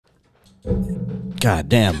God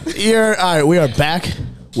damn. All right, we are back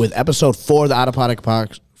with episode 4 of the Out of Pocket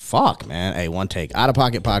Podcast. Fuck, man. Hey, one take. Out of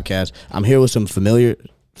Pocket Podcast. I'm here with some familiar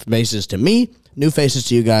faces to me, new faces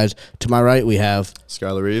to you guys. To my right, we have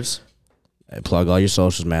Skylar Reeves. Hey, plug all your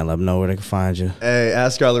socials, man. Let them know where they can find you. Hey,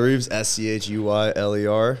 ask Skylar Reeves,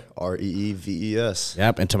 SCHUYLER REEVES.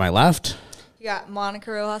 Yep, and to my left, You got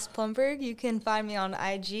Monica Rojas Plumberg. You can find me on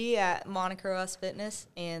IG at Monica Rojas Fitness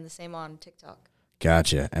and the same on TikTok.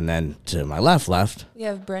 gotcha. And then to my left, We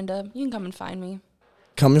have Brenda. You can come and find me.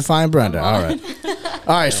 come and find Brenda. All right.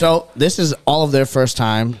 All right, so this is all of their first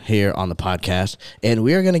time here on the podcast, and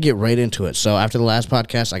we are going to get right into it. So after the last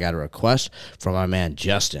podcast, I got a request from my man,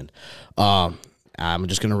 Justin. I'm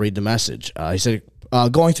just going to read the message. He said,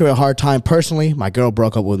 going through a hard time personally. My girl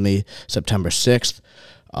broke up with me September 6th.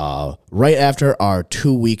 Right after our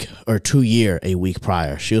 2 year a week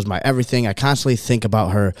prior. She was my everything. I constantly think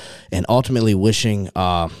about her and ultimately wishing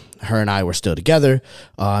her and I were still together.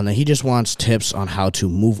 And then he just wants tips on how to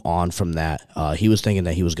move on from that. He was thinking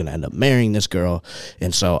that he was going to end up marrying this girl.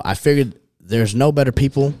 And so I figured there's no better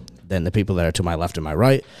people than the people that are to my left and my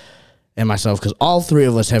right and myself, because all three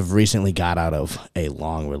of us have recently got out of a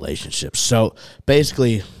long relationship. So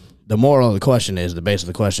basically, the moral of the question is, the base of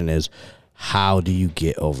the question is, how do you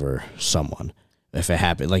get over someone if it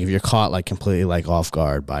happened? Like if you're caught like completely like off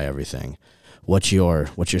guard by everything, what's your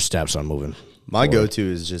steps on moving? My go-to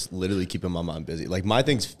is just literally keeping my mind busy. Like my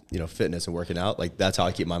thing's, fitness and working out. Like that's how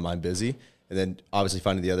I keep my mind busy. And then obviously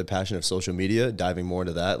finding the other passion of social media, diving more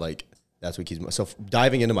into that. Like that's what keeps myself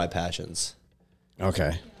diving into my passions.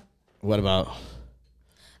 Okay. What about?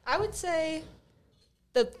 I would say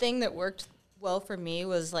the thing that worked well for me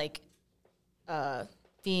was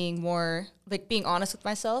being honest with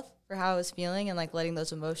myself for how I was feeling and like letting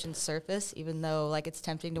those emotions surface, even though like it's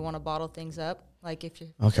tempting to want to bottle things up. Like if you're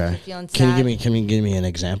feeling sad. Can you give me an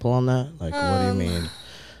example on that? Like what do you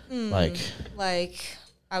mean? Like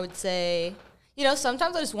I would say,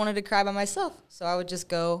 sometimes I just wanted to cry by myself. So I would just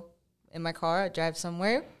go in my car, I'd drive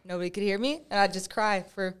somewhere, nobody could hear me, and I'd just cry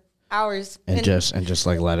for hours. And just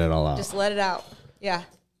like let it all out. Just let it out. Yeah.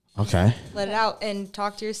 Okay. Let it out and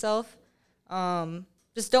talk to yourself.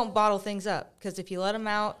 Just don't bottle things up, because if you let them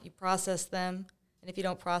out, you process them, and if you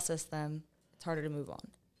don't process them, it's harder to move on.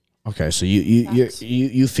 Okay, so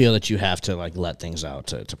you feel that you have to like let things out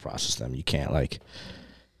to process them. You can't like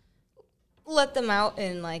let them out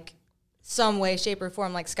in like some way, shape, or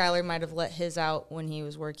form. Like Skylar might have let his out when he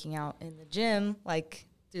was working out in the gym, like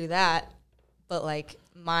through that. But like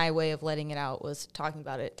my way of letting it out was talking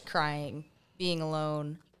about it, crying, being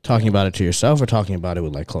alone. Talking about it to yourself or talking about it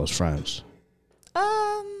with like close friends?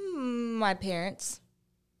 My parents.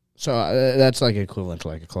 So that's like equivalent to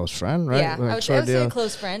like a close friend, right? Yeah, like I would say a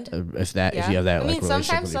close friend. If you have that, like, relationship with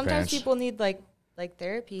your sometimes parents. people need like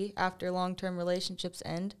therapy after long-term relationships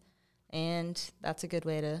end, and that's a good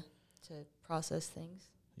way to process things.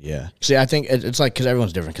 Yeah. See, I think it's like, because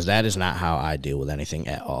everyone's different, because that is not how I deal with anything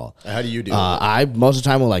at all. How do you deal with it? I most of the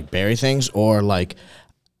time will like bury things, or like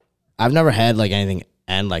I've never had like anything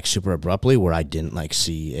end like super abruptly where I didn't like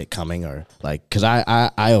see it coming, or like, because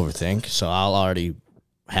I overthink, so I'll already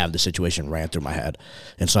have the situation ran through my head,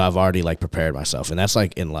 and so I've already like prepared myself. And that's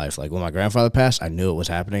like in life, like when my grandfather passed, I knew it was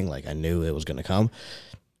happening, like I knew it was gonna come.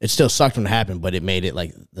 It still sucked when it happened, but it made it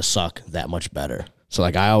like the suck that much better. So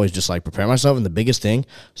like I always just like prepare myself, and the biggest thing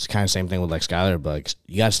is kind of same thing with like Skylar, but like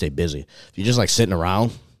you gotta stay busy. If you're just like sitting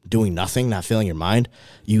around doing nothing, not filling your mind,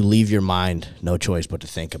 you leave your mind no choice but to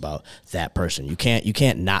think about that person. You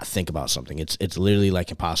can't not think about something. It's literally like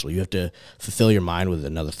impossible. You have to fulfill your mind with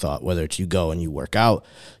another thought, whether it's you go and you work out,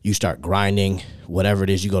 you start grinding, whatever it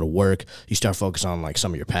is, you go to work, you start focusing on like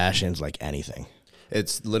some of your passions, like anything.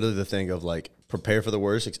 It's literally the thing of like prepare for the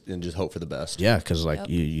worst and just hope for the best. Yeah, because like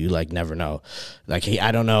you like never know. Like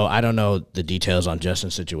I don't know the details on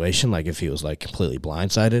Justin's situation, like if he was like completely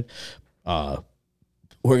blindsided.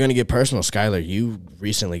 We're gonna get personal. Skylar, you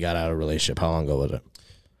recently got out of a relationship. How long ago was it?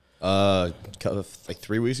 Like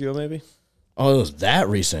 3 weeks ago, maybe. Oh, it was that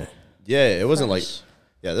recent. Yeah, it wasn't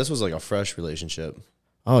this was like a fresh relationship.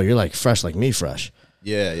 Oh, you're like fresh, like me fresh.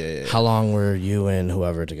 Yeah. How long were you and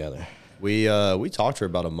whoever together? We talked for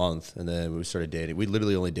about a month, and then we started dating. We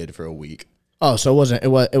literally only dated for a week. Oh, so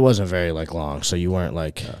it wasn't very like long. So you weren't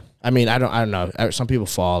like. Yeah. I mean, I don't know. Some people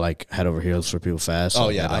fall like head over heels for people fast. So oh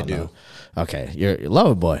yeah, I do. Know. Okay, you're a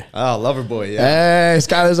lover boy. Oh, lover boy. Yeah. Hey,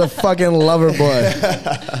 Skylar's a fucking lover boy.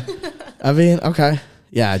 I mean, okay,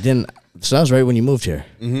 yeah, I didn't. So that was right when you moved here.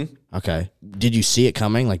 Mm-hmm. Okay, did you see it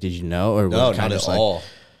coming? Like, did you know, or no, was it not at all?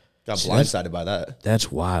 Got blindsided by that.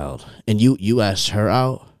 That's wild. And you asked her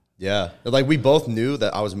out. Yeah. Like, we both knew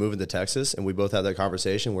that I was moving to Texas, and we both had that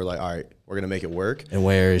conversation. We're like, all right, we're going to make it work. And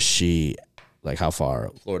where is she? Like, how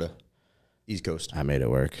far? Florida, East Coast. I made it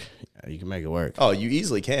work. You can make it work. Oh, you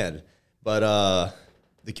easily can. But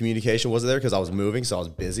the communication wasn't there because I was moving, so I was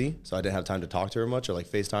busy. So I didn't have time to talk to her much or, like,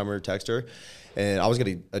 FaceTime her, text her. And I was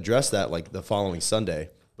going to address that, like, the following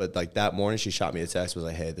Sunday. But, like, that morning, she shot me a text, was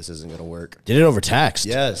like, hey, this isn't going to work. Did it over text?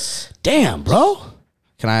 Yes. Damn, bro.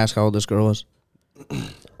 Can I ask how old this girl was?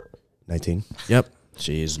 19. Yep.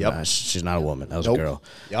 She's not a woman. That was a girl.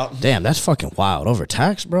 Yep. Damn, that's fucking wild. Over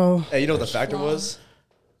text, bro. Hey, you know what the factor was?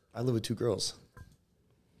 I live with 2 girls.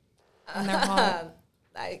 And they're hot.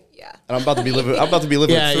 Yeah. And I'm about to be living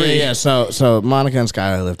with 3. Yeah. So Monica and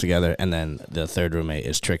Skylar live together, and then the third roommate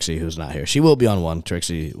is Trixie, who's not here. She will be on one.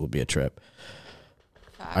 Trixie will be a trip.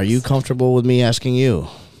 Facts. Are you comfortable with me asking you?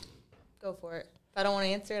 Go for it. If I don't want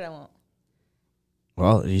to answer it, I won't.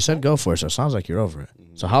 Well, you said go for it, so it sounds like you're over it.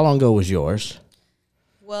 So how long ago was yours?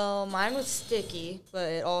 Well, mine was sticky, but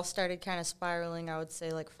it all started kind of spiraling, I would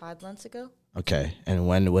say, like 5 months ago. Okay. And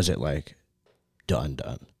when was it, like, done?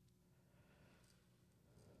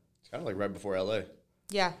 It's kind of like right before LA.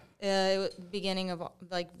 Yeah. It was beginning of,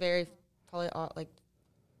 like,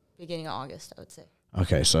 beginning of August, I would say.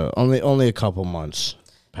 Okay, so only a couple months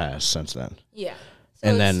passed since then. Yeah. So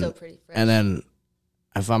And it's then- still pretty fresh. And then,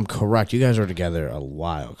 if I'm correct, you guys were together a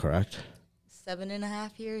while, correct?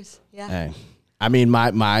 7.5 years. Yeah. Hey, I mean,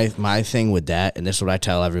 my thing with that, and this is what I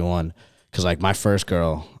tell everyone, because like my first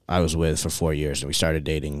girl I was with for 4 years, and we started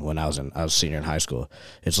dating when I was a senior in high school.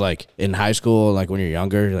 It's like in high school, like when you're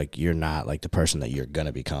younger, like you're not like the person that you're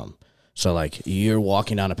gonna become. So like you're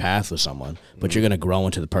walking down a path with someone, but you're gonna grow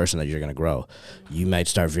into the person that you're gonna grow. You might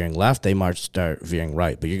start veering left, they might start veering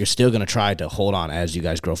right, but you're still gonna try to hold on as you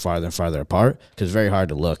guys grow farther and farther apart. Because it's very hard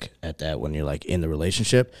to look at that when you're like in the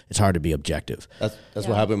relationship. It's hard to be objective. That's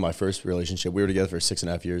what happened in my first relationship. We were together for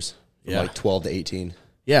 6.5 years, from like 12 to 18.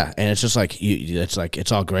 Yeah, and it's just like it's like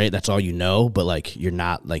it's all great. That's all you know, but like you're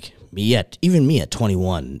not like me at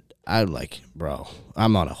 21. I'm like, bro,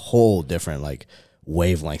 I'm on a whole different like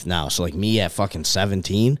wavelength now. So like me at fucking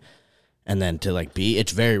 17, and then to like be,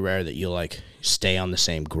 it's very rare that you'll like stay on the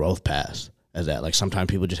same growth path as that. Like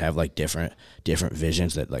sometimes people just have like different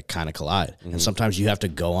visions that like kind of collide, and sometimes you have to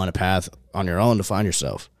go on a path on your own to find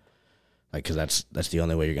yourself. Like, cause that's the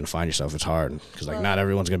only way you're gonna find yourself. It's hard because like not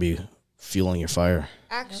everyone's gonna be fueling your fire.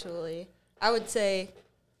 Actually, I would say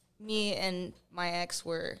me and my ex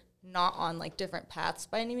were not on like different paths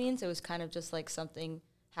by any means. It was kind of just like something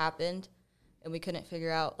happened and we couldn't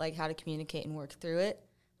figure out like how to communicate and work through it.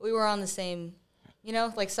 We were on the same,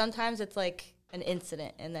 like sometimes it's like an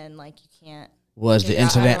incident and then like you can't. Was the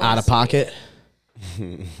incident out of pocket?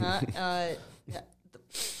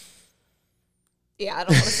 Yeah, I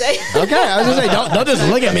don't want to say. Okay, I was gonna say don't just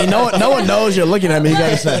look at me. No one knows you're looking at me. You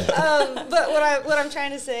gotta say. But what I'm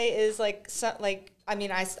trying to say is like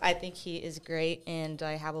I think he is great and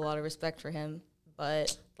I have a lot of respect for him.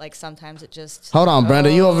 But like sometimes it just. Hold on,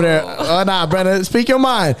 Brenda. You over there? Oh, nah, Brenda. Speak your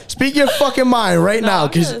mind. Speak your fucking mind right now,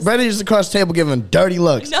 because Brenda is across the table giving dirty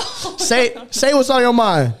looks. No. Say what's on your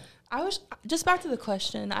mind. I was just back to the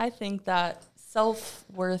question. I think that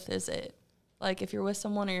self-worth is it. Like if you're with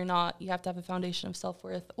someone or you're not, you have to have a foundation of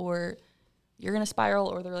self-worth, or you're gonna spiral,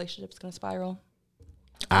 or the relationship's gonna spiral.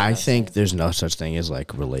 I think there's no such thing as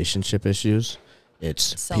like relationship issues.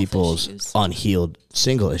 It's people's issues. unhealed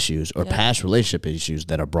single issues or past relationship issues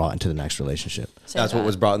that are brought into the next relationship. That's what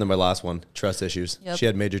was brought into my last one. Trust issues. Yep. She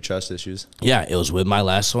had major trust issues. Yeah, it was with my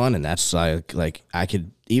last one, and that's like I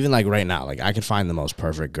could even like right now, like I could find the most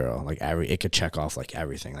perfect girl, like it could check off like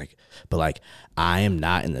everything, like, but like I am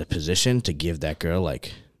not in the position to give that girl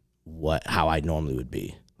like how I normally would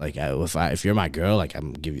be. Like if you're my girl, like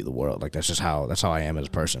I'm gonna give you the world. Like that's how I am as a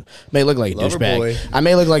person. May look like a douchebag. I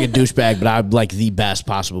may look like a douchebag, but I'm like the best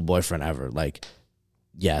possible boyfriend ever. Like,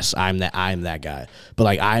 yes, I'm that guy. But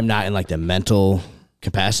like I'm not in like the mental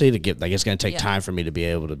capacity to get like it's gonna take time for me to be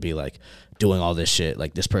able to be like doing all this shit.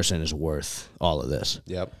 Like this person is worth all of this.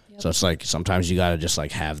 Yep. So it's like sometimes you gotta just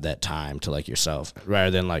like have that time to like yourself rather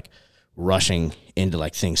than like rushing into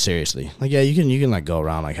like things seriously. Like yeah, you can like go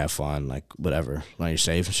around like have fun, like whatever, when you're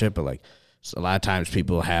safe and shit, but like a lot of times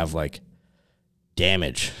people have like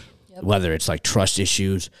damage, whether it's like trust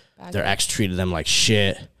issues, their ex treated them like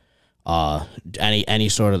shit, any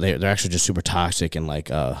sort of they're actually just super toxic and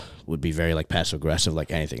like would be very like passive aggressive,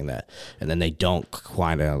 like anything that, and then they don't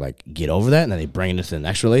kind of like get over that, and then they bring it into the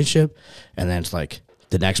next relationship, and then it's like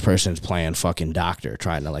the next person's playing fucking doctor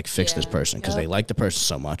trying to like fix this person because they like the person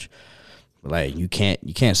so much. Like you can't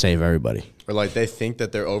save everybody. Or like they think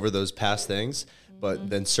that they're over those past things, but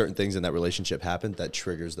then certain things in that relationship happen that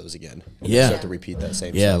triggers those again. And Yeah. you start to repeat that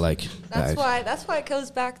same Yeah, stuff. like That's why it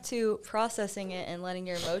goes back to processing it and letting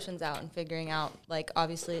your emotions out and figuring out, like,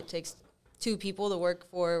 obviously it takes two people to work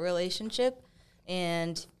for a relationship,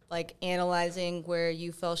 and like analyzing where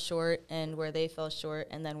you fell short and where they fell short,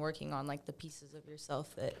 and then working on like the pieces of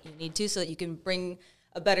yourself that you need to, so that you can bring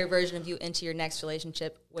a better version of you into your next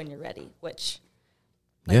relationship when you're ready, which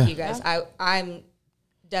like Yeah. you guys, I'm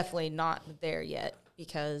definitely not there yet,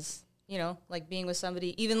 because, you know, like being with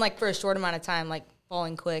somebody, even like for a short amount of time, like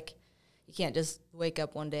falling quick, you can't just wake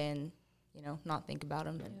up one day and, you know, not think about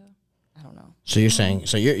them. And I don't know. so you're saying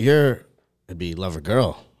you're it'd be lover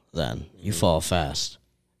girl then. You fall fast.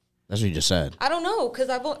 That's what you just said. I don't know, because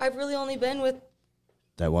I've really only been with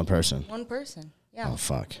That one person. one person. Yeah. Oh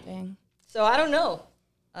fuck. Dang. So I don't know.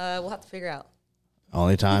 We'll have to figure out.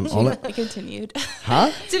 Only time. Only. It continued.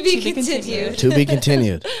 Huh? To be To be continued. To be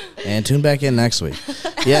continued. And tune back in next week.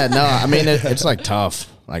 Yeah, no, I mean, it's like tough,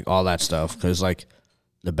 like all that stuff. Because, like,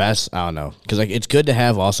 the best, I don't know. Because, like, it's good to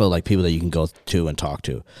have also, like, people that you can go to and talk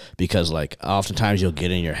to. Because, like, oftentimes you'll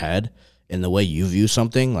get in your head, and the way you view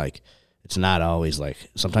something, like, it's not always, like,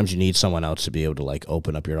 sometimes you need someone else to be able to, like,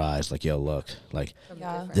 open up your eyes. Like, yo, look, like,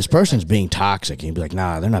 Yeah. this person's being toxic. And you'd be like,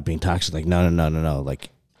 nah, they're not being toxic. Like, no. Like,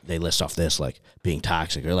 they list off this, like, being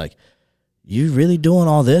toxic. Or, like, you really doing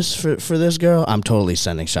all this for this girl? I'm totally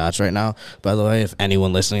sending shots right now. By the way, if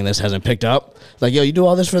anyone listening to this hasn't picked up, like, yo, you do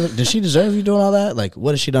all this for does she deserve you doing all that? Like,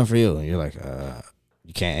 what has she done for you? And you're like,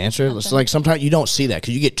 you can't answer. So, like, sometimes you don't see that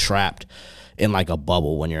because you get trapped in, like, a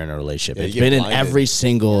bubble when you're in a relationship. Yeah, It's you get been in blinded. every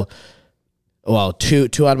single, well, two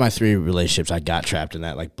out of my 3 relationships, I got trapped in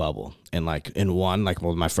that, like, bubble. And, like, in one, like,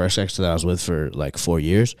 well, my first ex that I was with for, like, 4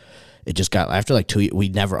 years, it just got, after, like, 2 years, we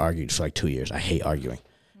never argued for, like, 2 years. I hate arguing.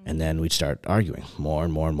 And then we'd start arguing more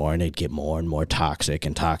and more and more, and it'd get more and more toxic.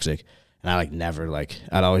 And I, like, never, like,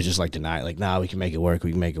 I'd always just, like, deny it. Like, nah, we can make it work.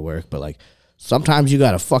 But, like, sometimes you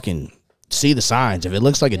got to fucking see the signs. If it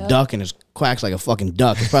looks like a duck and it quacks like a fucking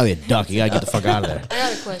duck, it's probably a duck. You got to get the fuck out of there. I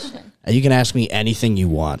got a question. And you can ask me anything you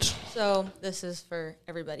want. So this is for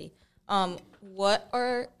everybody. What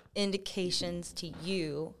are indications to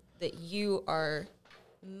you that you are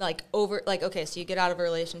like over, like, okay, so you get out of a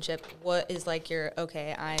relationship, what is like your,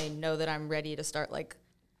 okay, I know that I'm ready to start, like,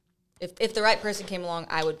 if the right person came along,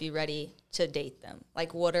 I would be ready to date them.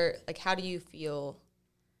 Like, what are, like, how do you feel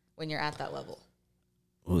when you're at that level?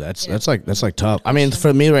 Ooh, that's like tough. I mean,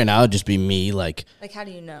 for me right now, it'd just be me, like, Like, how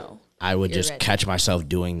do you know? I would You're just ready. catch myself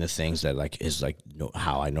doing the things that, like, is, like,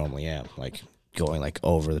 how I normally am. Like, going, like,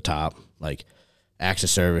 over the top, like, acts of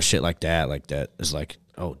service, shit like that is like,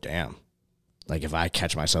 oh, damn. Like, if I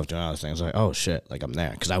catch myself doing all those things, like, oh, shit, like, I'm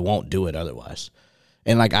there. Because I won't do it otherwise.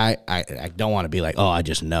 And, like, I don't want to be like, oh, I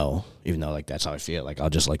just know. Even though, like, that's how I feel. Like, I'll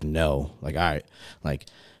just, like, know. Like, all right. Like,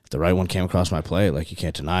 if the right one came across my plate, like, you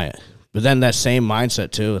can't deny it. But then that same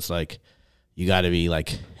mindset, too, it's like, you got to be,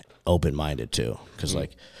 like, open-minded, too. Because,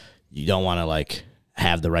 like, you don't want to, like,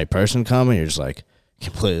 have the right person come and you're just, like,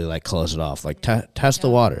 completely, like, close it off. Like, test the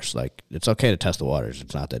waters. Like, it's okay to test the waters.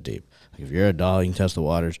 It's not that deep. Like, if you're a dog, you can test the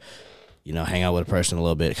waters. You know, hang out with a person a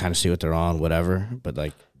little bit, kind of see what they're on, whatever. But,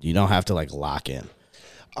 like, you don't have to, like, lock in.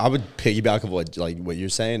 I would piggyback of what you're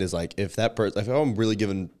saying is, like, if that person, if I'm really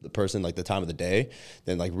giving the person, like, the time of the day,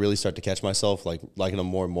 then, like, really start to catch myself, like, liking them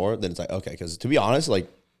more and more, then it's like, okay, because to be honest, like,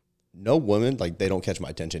 no woman, like, they don't catch my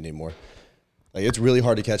attention anymore. Like, it's really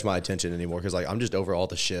hard to catch my attention anymore because, like, I'm just over all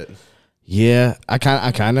the shit. Yeah, I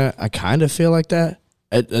kind of feel like that.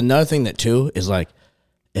 Another thing that too is, like,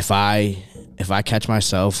 if I catch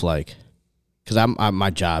myself, like, because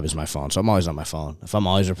my job is my phone, so I'm always on my phone. If I'm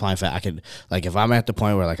always replying fast, I could, like, if I'm at the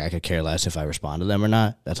point where, like, I could care less if I respond to them or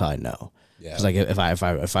not. That's how I know. Yeah. Because, like,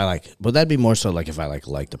 if I like, but that'd be more so, like, if I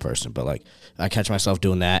like the person. But, like, I catch myself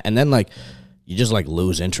doing that, and then, like, you just, like,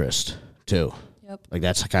 lose interest too. Yep. Like,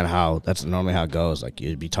 that's normally how it goes. Like,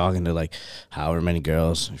 you'd be talking to, like, however many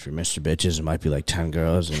girls. If you're Mr. Bitches, it might be like 10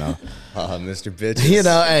 girls, you know. Mr. Bitches. You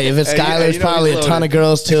know, hey, if it's Hey, Skylar's, you know probably he's a ton of loaded.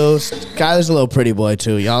 girls too. Skylar's a little pretty boy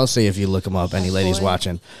too. Y'all see if you look him up. Any ladies boy.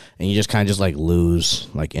 watching, and you just kind of just, like, lose,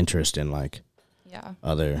 like, interest in, like, Yeah.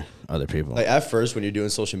 other people. Like, at first, when you're doing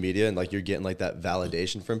social media and, like, you're getting, like, that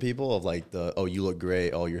validation from people of, like, oh, you look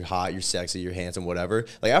great, oh, you're hot, you're sexy, you're handsome, whatever.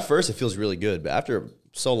 Like, at first, it feels really good, but after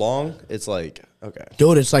so long, it's like, okay.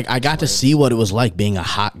 Dude, it's like I got to see what it was like being a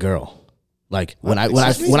hot girl. Like, when I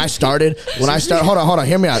started, hold on,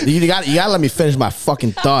 hear me out. You gotta let me finish my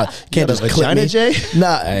fucking thought. Can't got a just clip vagina, me. Jay?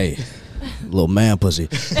 Nah, hey, little man pussy.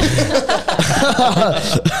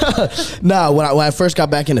 No, when I first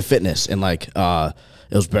got back into fitness, and, like,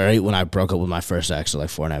 it was very when I broke up with my first ex, so, like,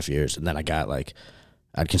 4.5 years, and then I got, like,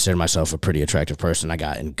 I'd consider myself a pretty attractive person. I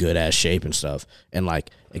got in good ass shape and stuff. And like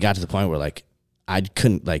it got to the point where like I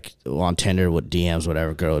couldn't like on Tinder with DMs,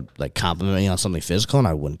 whatever, girl would like compliment me on something physical and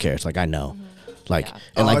I wouldn't care. It's like I know. Like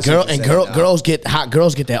and I like see what you're saying now. girls get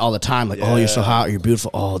that all the time. Like, oh, you're so hot, you're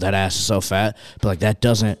beautiful, oh, that ass is so fat. But like that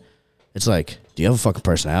doesn't it's like, do you have a fucking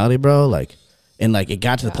personality, bro? Like and like it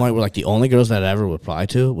got to the point where like the only girls that I ever reply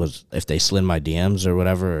to was if they slid my DMs or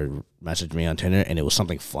whatever or messaged me on Tinder and it was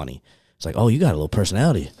something funny. It's like, oh, you got a little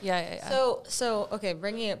personality. Yeah. So okay,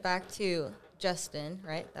 bringing it back to Justin,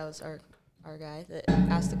 right? That was our guy that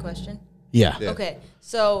asked the question. Yeah. Okay,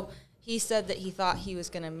 so he said that he thought he was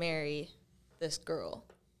gonna marry this girl,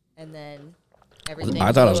 and then everything.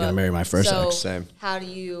 I thought I was blew gonna up. marry my first So ex. Same. How do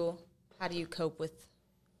you cope with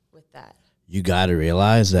that? You got to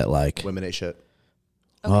realize that like, Women ain't shit.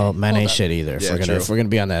 well, men hold ain't up. shit either. Yeah, true. If we're gonna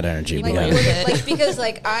be on that energy, we Like, gotta. like because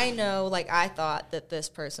like I know, like I thought that this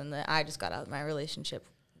person that I just got out of my relationship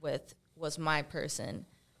with was my person,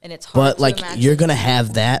 and it's hard. But to like imagine. you're gonna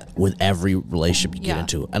have that with every relationship you get Yeah.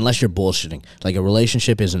 into, unless you're bullshitting. Like a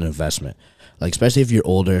relationship is an investment. Like especially if you're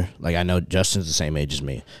older. Like I know Justin's the same age as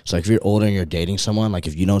me, so like if you're older and you're dating someone, like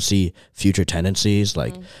if you don't see future tendencies,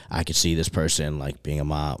 like I could see this person like being a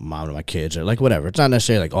mom to my kids or like whatever. It's not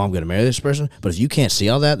necessarily like, oh, I'm gonna marry this person, but if you can't see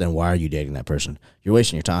all that, then why are you dating that person? You're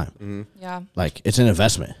wasting your time. Yeah. Like it's an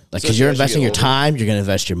investment. Like because Especially you're as you investing get your older. time, you're gonna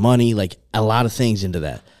invest your money, like a lot of things into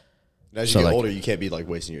that. And as you So, get like- older, you can't be like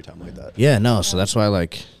wasting your time like that. Yeah, no. So that's why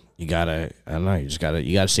like you gotta, I don't know,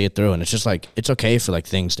 you gotta see it through, and it's just like it's okay for like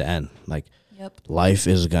things to end. Like Yep. life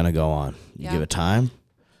is gonna go on. You Yeah. give it time.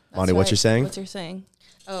 Bonnie, what you're saying? What's you're saying?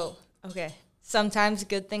 Oh, okay. Sometimes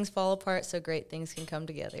good things fall apart, so great things can come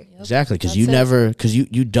together. Yep. Exactly, because That's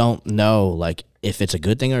it. you don't know like if it's a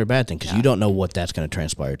good thing or a bad thing, because you don't know what that's gonna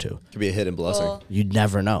transpire to. Could be a hidden blessing. Well, You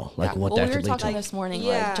never know like Yeah. what well, that we were could lead talking to. this morning.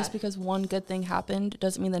 Yeah. Like just because one good thing happened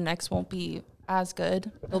doesn't mean the next won't be as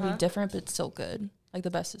good. It'll be different, but still good. Like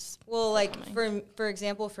the best is. well, like for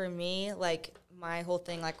example, for me, like my whole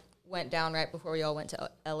thing like went down right before we all went to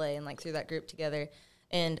LA and like threw that group together.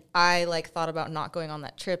 And I like thought about not going on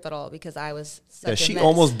that trip at all because I was such Yeah, a she mess.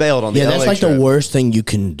 almost bailed on the Yeah, that's LA like trip. the worst thing you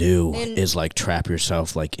can do And- is like trap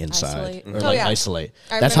yourself like inside Isolate. or Oh, like yeah. isolate.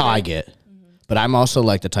 I That's how I remember- get. But I'm also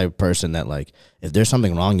like the type of person that like if there's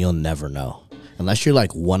something wrong, you'll never know. Unless you're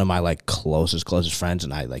like one of my like closest friends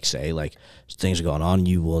and I like say like things are going on,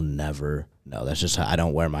 you will never know. That's just how I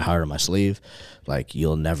don't wear my heart on my sleeve. Like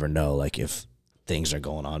you'll never know like if things are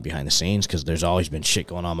going on behind the scenes because there's always been shit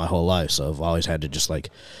going on my whole life. So I've always had to just like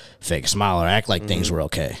fake a smile or act like things were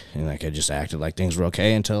okay. And like I just acted like things were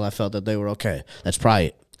okay until I felt that they were okay. That's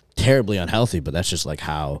probably terribly unhealthy, but that's just like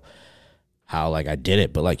how like I did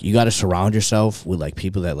it. But like you got to surround yourself with like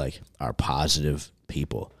people that like are positive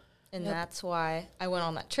people. And that's why I went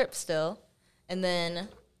on that trip still. And then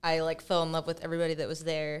I like fell in love with everybody that was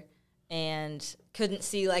there and couldn't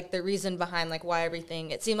see like the reason behind like why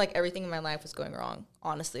it seemed like everything in my life was going wrong.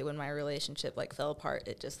 Honestly, when my relationship like fell apart,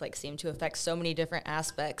 it just like seemed to affect so many different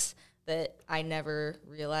aspects that I never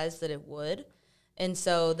realized that it would. And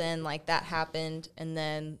so then like that happened and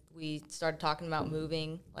then we started talking about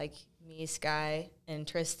moving, like me, Sky, and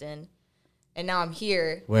Tristan. And now I'm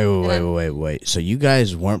here. Wait. So you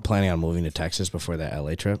guys weren't planning on moving to Texas before that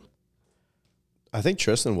LA trip? I think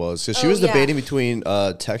Tristan was because she Oh, was yeah. debating between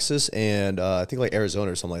Texas and I think like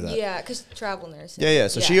Arizona or something like that. Yeah, because travel nursing. Yeah.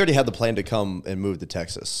 So she already had the plan to come and move to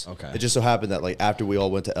Texas. Okay. It just so happened that like after we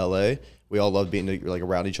all went to LA, we all loved being like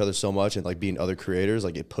around each other so much and like being other creators.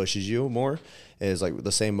 Like it pushes you more. And it's like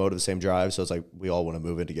the same motive, same drive. So it's like we all want to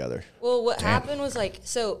move in together. Well, what happened was like,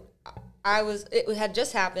 so it had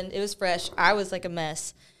just happened. It was fresh. I was like a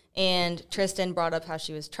mess. And Tristan brought up how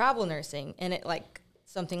she was travel nursing. And it like,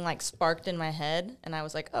 something like sparked in my head. And I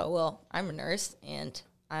was like, oh, well, I'm a nurse and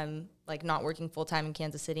I'm like not working full time in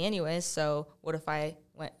Kansas City anyways. So what if I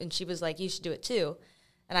went? And she was like, you should do it too.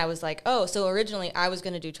 And I was like, oh, so originally I was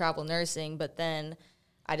going to do travel nursing, but then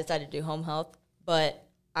I decided to do home health. But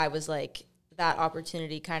I was like, that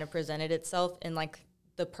opportunity kind of presented itself in like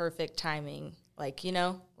the perfect timing. Like, you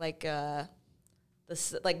know, like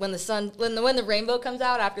like when the rainbow comes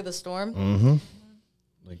out after the storm. Mm-hmm.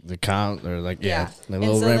 Like the count or like the And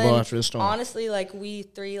little so rainbow then, after the storm. Honestly, like we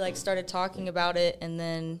three like started talking about it, and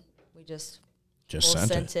then we just Just both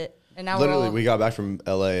sent it. it. And now Literally, we're all, we got back from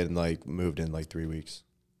LA and like moved in like 3 weeks.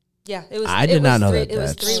 yeah. It was. I it did not was know three, that. It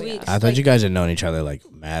was That's- 3 weeks. I thought like, you guys had known each other like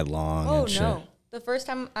mad long. Oh and shit. no! The first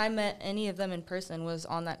time I met any of them in person was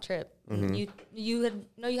on that trip. You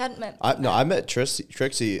hadn't met. I met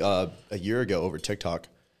Trixie a year ago over TikTok.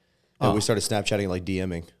 And we started Snapchatting like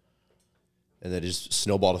DMing. and then it just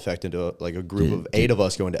snowballed effect into like a group of 8 of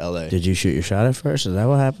us going to LA. Did you shoot your shot at first? Is that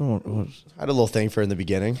what happened? I had a little thing for her in the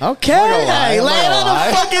beginning. Okay, lie, I'm lay it not on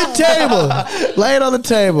gonna the fucking table. Lay it on the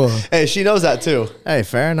table. Hey, she knows that too. Hey,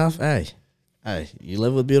 fair enough. Hey, you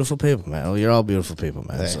live with beautiful people, man. You're all beautiful people,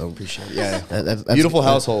 man. Hey, So appreciate it. Yeah, that's beautiful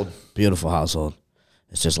household. Beautiful household.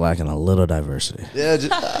 It's just lacking a little diversity. Yeah,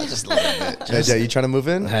 just a little bit. JJ, you trying to move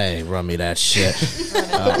in? Hey, run me that shit.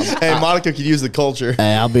 Hey, Monica could use the culture.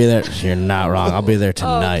 Hey, I'll be there. You're not wrong. I'll be there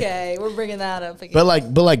tonight. Okay, we're bringing that up again. But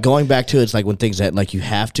like going back to it's like when things that like you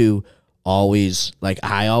have to always like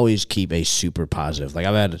I always keep a super positive. Like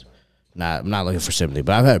I'm not looking for sympathy,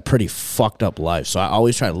 but I've had a pretty fucked up life. So I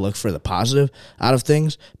always try to look for the positive out of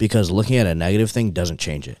things because looking at a negative thing doesn't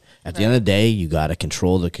change it. At the end of the day, you got to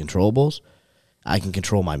control the controllables. I can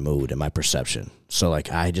control my mood and my perception. So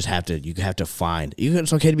like I just have to, you have to find,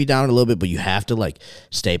 it's okay to be down a little bit, but you have to like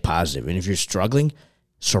stay positive. And if you're struggling,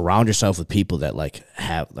 surround yourself with people that like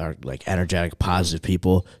are like energetic, positive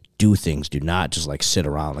people. Do things. Do not just like sit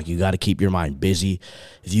around. Like you got to keep your mind busy.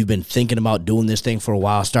 If you've been thinking about doing this thing for a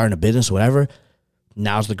while, starting a business, whatever,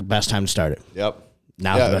 now's the best time to start it. Yep.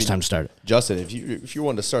 Now's the best time to start it. Justin, if you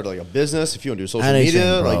want to start like a business, if you want to do social Anything,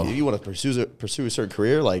 media, bro. like if you want to pursue a certain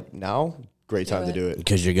career, like now, great time to do it.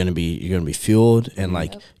 Because you're gonna be fueled and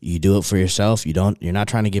like you do it for yourself. You're not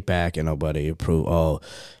trying to get back at nobody. You prove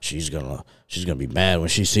she's gonna be mad when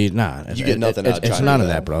she sees You get nothing out of It's trying none to of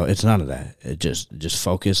do that, bro. It's none of that. It just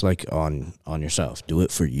focus like on yourself. Do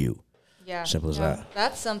it for you. Yeah. Simple as that.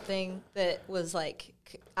 That's something that was like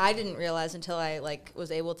I didn't realize until I like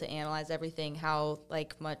was able to analyze everything, how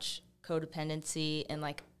like much codependency and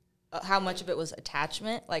like how much of it was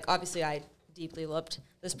attachment. Like obviously I deeply loved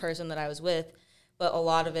this person that I was with, but a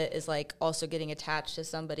lot of it is like also getting attached to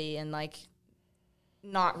somebody and like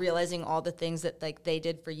not realizing all the things that like they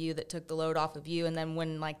did for you that took the load off of you. And then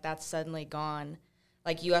when like that's suddenly gone,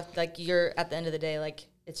 like you have like you're at the end of the day, like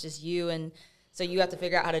it's just you. And so you have to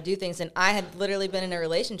figure out how to do things. And I had literally been in a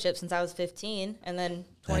relationship since I was 15 and then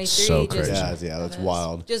 23. That's so crazy. Yeah, that's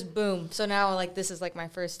wild. Just boom. So now like this is like my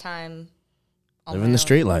first time on Living my the own.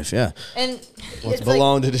 street life, yeah. And What's it's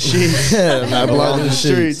belong to the sheets? I belong to the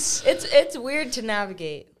streets. it's weird to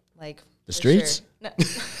navigate like The for streets? Sure. No.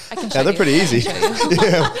 I can show Yeah, they're you. pretty easy. What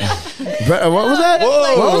was that?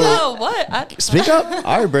 Whoa. What was that? Oh, what? Speak up.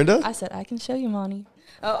 All right, Brenda. I said I can show you, Monty.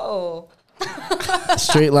 Oh.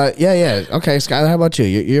 Street life. Yeah. Okay, Skylar, how about you?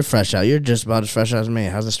 You're fresh out. You're just about as fresh as me.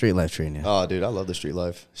 How's the street life treating you? Oh, dude, I love the street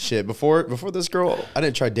life. Shit, before this girl, I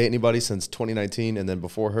didn't try to date anybody since 2019, and then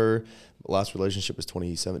before her, the last relationship was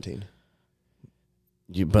 2017.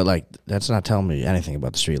 But like, that's not telling me anything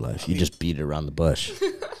about the street life. You just beat it around the bush.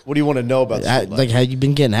 What do you want to know about the street life? Like, have you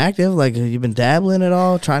been getting active? Like, have you been dabbling at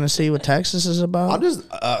all, trying to see what Texas is about?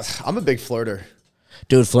 I'm a big flirter.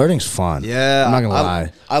 Dude, flirting's fun. Yeah, I'm not gonna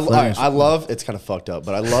lie. I love. It's kind of fucked up,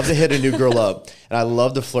 but I love to hit a new girl up, and I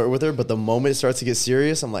love to flirt with her. But the moment it starts to get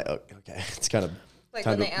serious, I'm like, oh, okay, it's kind of Like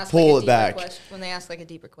time when to they ask pull like it back. when they ask like a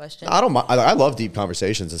deeper question. I don't mind. I love deep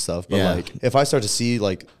conversations and stuff, but Yeah. like if I start to see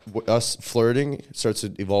like us flirting starts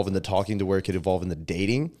to evolve into talking to where it could evolve into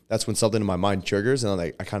dating, that's when something in my mind triggers, and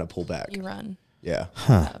I kind of pull back. You run. Yeah,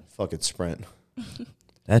 fucking sprint.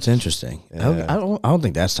 That's interesting. Yeah. I don't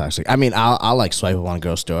think that's toxic. I mean, I'll like swipe up on a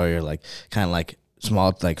girl's story or like kind of like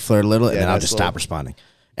small, like flirt a little, and Yeah, then I'll nice just little- stop responding.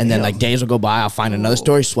 And then like days will go by, I'll find another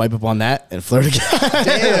story, swipe up on that, and flirt again.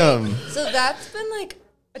 Damn. So that's been like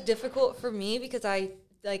difficult for me because I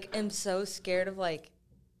like am so scared of like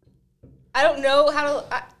I don't know how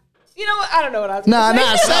to. You know what? I don't know what I was. Nah,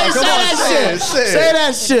 gonna say. say that shit. Say it. Say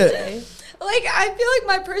that shit. Like I feel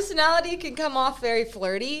like my personality can come off very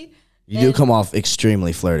flirty. You do come off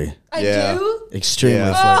extremely flirty. I Yeah. do. Extremely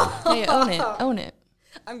Yeah. flirty. Hey, own it. Own it.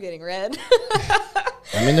 I'm getting red.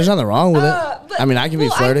 I mean, there's nothing wrong with it. But- I mean, I can be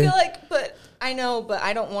flirty. I feel like, but I know, but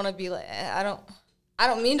I don't want to be like. I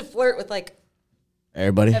don't mean to flirt with like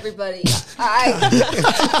Everybody. everybody. I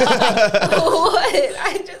what?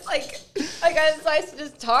 I just like I just like to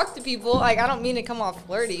just talk to people. Like I don't mean to come off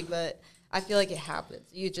flirty, but I feel like it happens.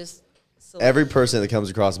 You just Every person that comes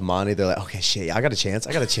across Monty, they're like, okay, shit, I got a chance.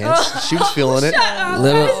 Shoot's feeling it.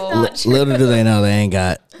 Little do they know they ain't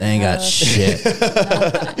got shit.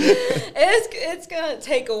 It's gonna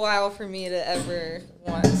take a while for me to ever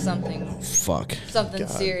want something Fuck.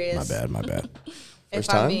 serious. My bad. First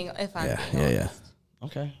time? If I'm Yeah, being yeah. honest.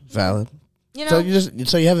 Okay. Valid. You know,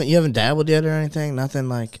 So you haven't dabbled yet or anything? Nothing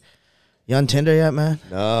like you on Tinder yet, man?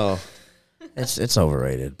 No. It's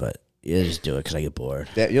overrated, but you just do it because I get bored.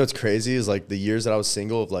 You know what's crazy is like the years that I was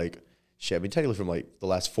single of like, shit, I mean, technically from like the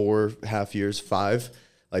last 4.5 years, 5,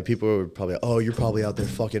 Like people were probably, oh, you're probably out there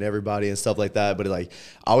fucking everybody and stuff like that. But like,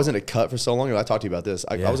 I was in a cut for so long. I talked to you about this.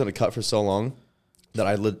 I was in a cut for so long that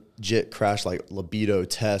I legit crashed like libido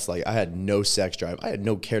tests. Like I had no sex drive. I had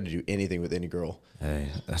no care to do anything with any girl. Hey,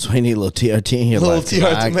 that's why you need a little TRT in your Little life.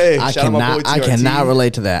 TRT, hey, shout out my boy I TRT. cannot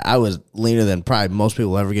relate to that. I was leaner than probably most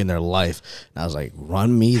people ever get in their life. And I was like,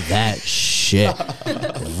 run me that shit.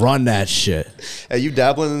 Run that shit. Hey, you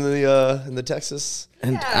dabbling in the Texas?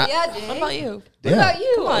 And Yeah, Jay. What about you? What about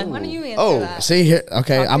you? Come on. Why don't you answer Oh, that? see here,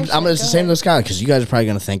 okay, I'm shit, it's the go same ahead. to Scott because you guys are probably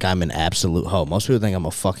gonna think I'm an absolute hoe. Most people think I'm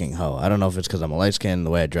a fucking hoe. I don't know if it's because I'm a light skin,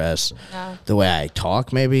 the way I dress, No. the way I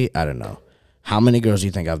talk. Maybe I don't know. How many girls do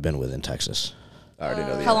you think I've been with in Texas? I already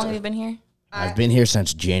know the How long answer. have you been here? I've been here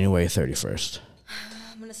since January 31st.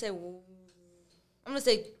 I'm gonna say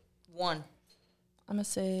 1. I'm gonna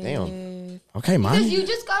say. Damn. Okay, Because mine. you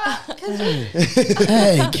just got. Because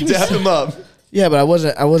Hey, give me Dap him up. yeah, but I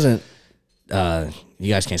wasn't. You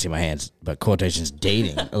guys can't see my hands, but quotations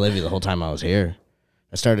dating Olivia the whole time I was here.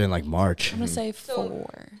 I started in like March. I'm gonna say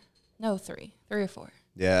 4. No, 3. 3 or 4.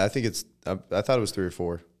 Yeah, I think it's. I thought it was 3 or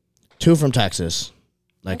 4. 2 from Texas.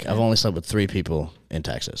 Like I've only slept with 3 people in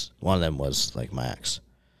Texas. One of them was like my ex.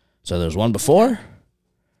 So there's one before,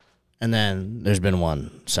 and then there's been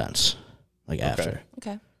one since, like after.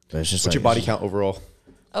 Okay. But it's just What's like, your body count overall?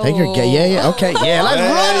 Take your guess. Yeah. Okay. Yeah. Let's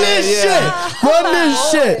run this shit. Run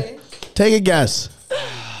this shit. Take a guess.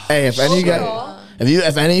 Hey, if any of you guys,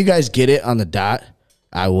 if any of you guys get it on the dot,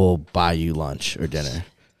 I will buy you lunch or dinner.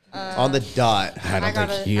 On the dot. I don't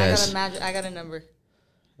think you guys. I got a number.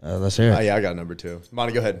 Let's hear it. Yeah, I got number 2.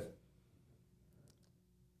 Monty, go ahead.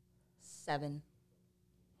 7.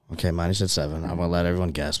 Okay, mine said 7. I'm gonna let everyone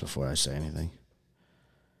guess before I say anything.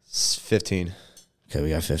 15. Okay, we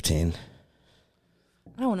got 15.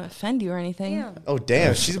 I don't want to offend you or anything. Damn. Oh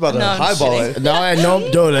damn, she's about to No, I'm just highball kidding. it. No, I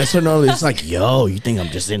know, dude. That's what normally it's like. Yo, you think I'm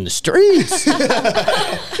just in the streets? Go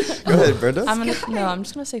ahead, Brenda. I'm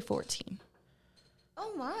just gonna say 14.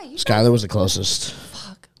 Oh my. You Skylar was the closest.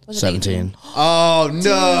 Fuck. Was it 17. Oh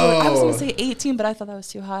no. I was gonna say 18, but I thought that was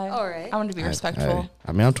too high. All right. I wanted to be respectful.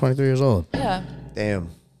 I mean, I'm 23 years old. Yeah. Damn.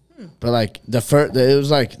 But like it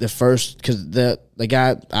was like the first because the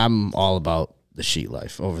guy I'm all about the sheet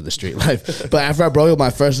life over the street life. But after I broke up my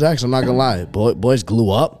first ex, I'm not gonna lie, boys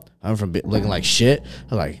glue up. I'm from looking like shit. I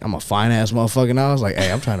was like, I'm a fine ass motherfucker now. I was like,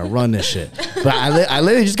 hey, I'm trying to run this shit. But I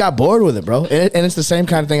literally just got bored with it, bro. And it's the same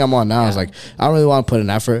kind of thing I'm on now. I was like, I don't really want to put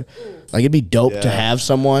an effort. Like it'd be dope to have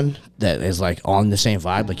someone that is like on the same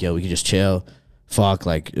vibe. Like, yo, we can just chill, fuck,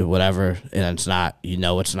 like whatever. And it's not,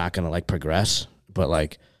 it's not gonna like progress. But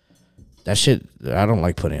like. That shit, I don't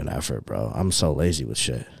like putting in effort, bro. I'm so lazy with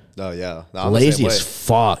shit. Oh yeah. No, I'm the Lazy same way. as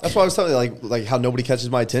fuck. That's why I was telling you, like how nobody catches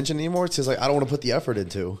my attention anymore. It's just like I don't want to put the effort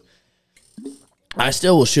into. I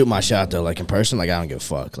still will shoot my shot though, like in person. Like I don't give a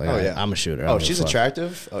fuck. Like Oh yeah. I'm a shooter. I Oh, don't give she's a fuck.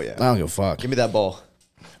 attractive. Oh yeah. I don't give a fuck. Give me that ball.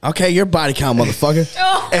 Okay, your body count,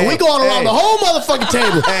 motherfucker. And we going around hey. the whole motherfucking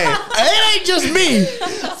table. Hey, It ain't just me.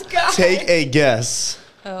 take a guess,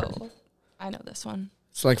 Oh, I know this one.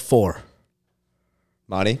 It's like 4.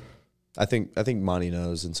 Monty. I think Monty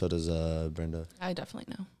knows, and so does Brenda. I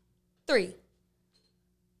definitely know. 3.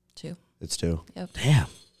 2. It's 2. Yep. Damn.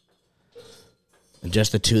 And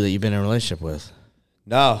just the 2 that you've been in a relationship with.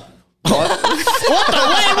 No. What?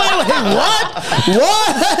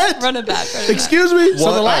 Run it back. Excuse me? So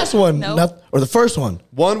What? the last one, Nope. or the first one.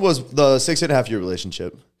 One was the 6.5-year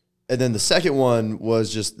relationship, and then the second one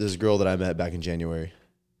was just this girl that I met back in January,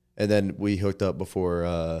 and then we hooked up before.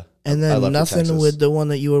 And I then left for nothing Texas. with the one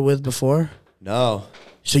that you were with before? No.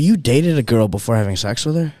 So you dated a girl before having sex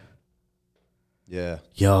with her? Yeah.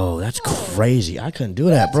 Yo, that's crazy. I couldn't do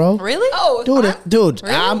that, bro. Really? Oh, Dude,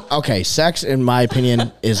 I'm okay. Sex, in my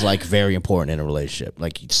opinion, is like very important in a relationship.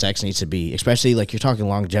 Like, sex needs to be, especially like you're talking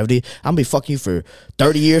longevity. I'm gonna be fucking you for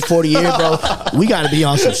 30 years, 40 years, bro. We gotta be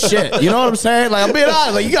on some shit. You know what I'm saying? Like, I'm being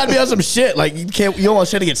honest. Like, you gotta be on some shit. Like, you don't want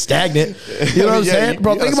shit to get stagnant. You know what I'm Yeah, saying, you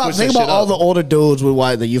bro? gotta Think about switch that shit all up. the older dudes with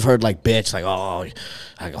why that you've heard like bitch, like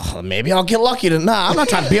maybe I'll get lucky. Nah, I'm not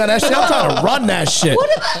trying to be on that shit. I'm trying to run that shit.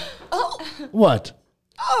 What?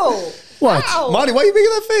 Oh. What? Wow. Monty, why are you making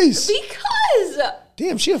that face? Because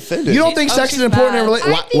Damn, she offended. You don't think sex she's is important in a mad.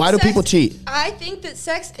 relationship? Why do people cheat? I think that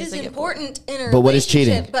sex is they get important in a But what is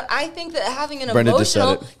relationship. cheating? But I think that having an Brenda just said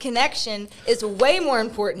emotional it. connection is way more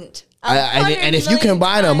important. And if you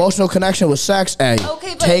combine an emotional connection with sex, hey,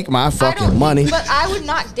 Okay, but take my I fucking don't- money. But I would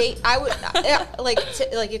not date. I would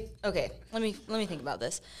if okay. Let me think about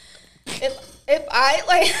this. If I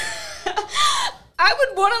like, I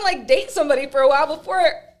would want to like date somebody for a while before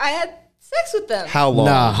I had sex with them. How long?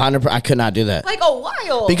 Nah, 100%. I could not do that Like a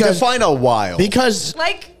while. Because- Define a while. because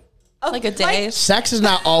like Like a day. Sex is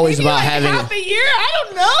not always Maybe about like having. half a year. I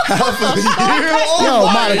don't know. Yo,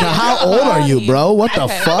 Monica, how old are you, bro? What the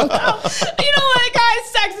Okay. fuck? You know what,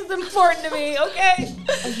 guys? Sex is important to me. Okay.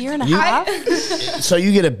 A year and a half. So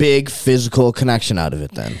you get a big physical connection out of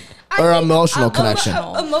it then, or emotional connection.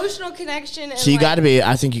 Emotional connection. And So you got to be.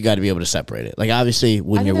 I think you got to be able to separate it. Like obviously,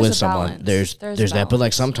 when I you're think with there's a someone, balance. there's There's that. But like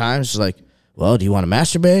balance. sometimes it's like, well, do you want to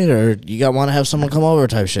masturbate or you want to have someone come over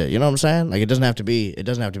type shit? You know what I'm saying? Like it doesn't have to be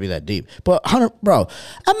that deep. But bro,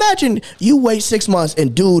 imagine you wait 6 months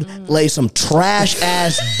and dude lay some trash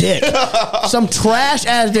ass dick, some trash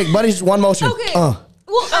ass dick. Buddy's one motion. Okay. Well,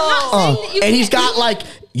 I'm not saying that you And he's can't- got like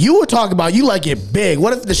you were talking about. You like it big.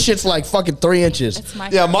 What if the shit's like fucking 3 inches? It's my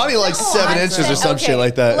Yeah, Monty like No, 7 I'm inches or saying- some okay, shit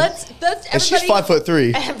like that. Let's and she's everybody-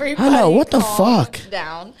 5'3". Everybody I know, what the calm fuck?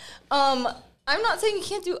 Down. I'm not saying you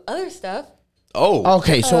can't do other stuff. Oh,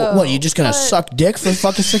 Okay, so what? You just gonna but- suck dick for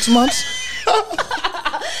fucking 6 months?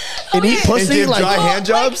 And eat and pussy? give Like, dry hand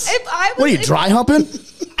jobs. If I was, what are you if- dry humping?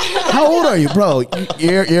 How old are you, bro?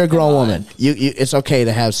 You're a grown woman. You it's okay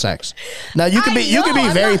to have sex. Now you can I be know,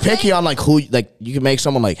 I'm very not picky saying- on like who like you can make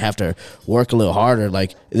someone like have to work a little harder.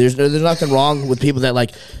 Like there's nothing wrong with people that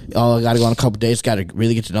like I got to go on a couple dates, got to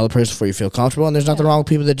really get to know the person before you feel comfortable. And there's nothing wrong with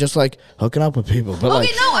people that just like hooking up with people. But like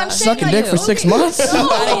Okay, no, I'm saying sucking like, dick for 6 okay, months. No,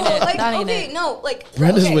 That ain't it. like That ain't okay, it. no, like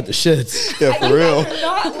Brenda's okay. with the shits. Yeah, for You real. guys are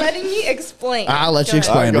not letting me explain. I'll let you Go ahead.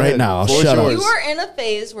 explain All right, go right ahead. now. I'll Floor's shut up. yours. You are in a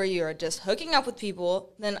phase where you are just hooking up with people,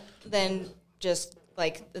 then just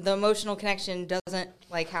like the emotional connection doesn't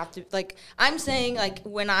like have to like I'm saying like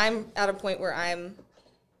when I'm at a point where I'm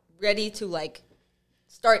ready to like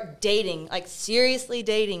start dating, like seriously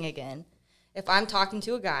dating again. If I'm talking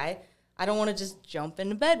to a guy, I don't want to just jump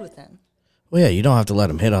into bed with him. Well, yeah, you don't have to let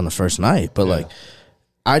him hit on the first night, but like,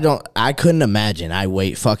 I couldn't imagine. I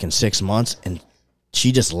wait fucking 6 months and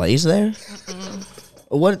she just lays there.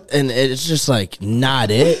 What? And it's just like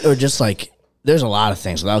not it, or just like there's a lot of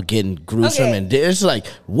things without getting gruesome Okay. and it's like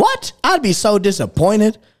what? I'd be so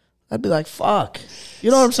disappointed. I'd be like, fuck.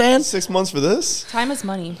 You know what I'm saying? 6 months for this? Time is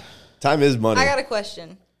money. Time is money. I got a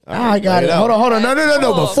question. I got lay it. it Hold out. on.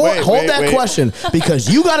 No. Before Wait, hold wait, that wait. question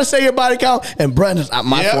because you got to say your body count and Brenda's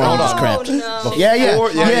my Yeah, forearm hold is on. cramped. no.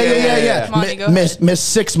 Yeah. Come on, you go Miss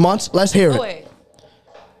 6 months. Let's hear it. Oh, wait.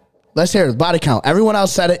 Let's hear it. Body count. Everyone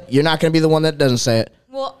else said it. You're not going to be the one that doesn't say it.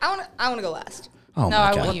 Well, I want to go last. Oh, No, my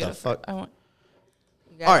I God. want you the to. fuck? I want.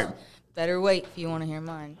 You guys All right. better wait if you want to hear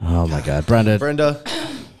mine. Oh, my God. Brenda. Brenda.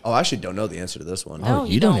 Oh, I actually don't know the answer to this one. No,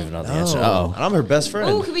 you you don't don't. even know the answer. Oh. And I'm her best friend.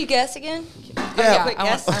 Oh, could we guess again? Yeah, quick I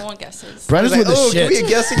guess. want guesses. Brenda's with the oh, can we shits.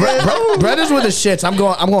 guess again? Brenda's with the shits. I'm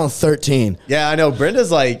going 13. Yeah, I know.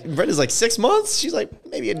 Brenda's like 6 months. She's like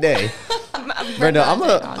maybe a day. Brenda, I'm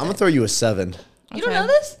gonna throw you a 7. You don't know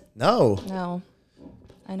this? No. No.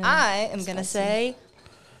 I know. I am gonna say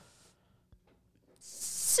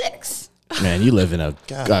 6. Man, you live in a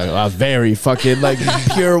very fucking like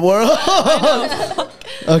pure world.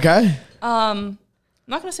 Okay. I'm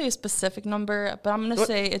not gonna say a specific number, but I'm gonna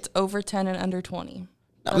say it's over 10 and under 20.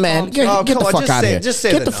 That's all Man, I'm get, saying. get come the on, fuck just out of say- here. just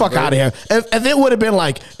say Get the the fuck number. out of here. If it would have been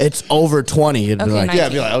like it's over 20, it'd be Okay, like, 19. Yeah,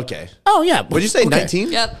 I'd be like, okay. oh yeah. What'd you say? Okay.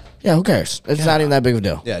 19? Yep. Yeah, who cares? It's not even that big of a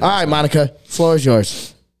deal. Yeah, All right, Monica, floor is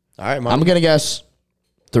yours. All right, Mom. I'm gonna guess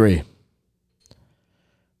 3.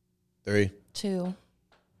 3. 2.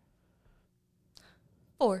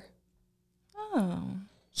 4. Oh.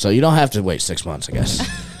 So you don't have to wait 6 months, I guess.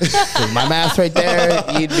 'Cause my math right there,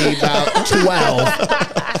 you'd be about 12.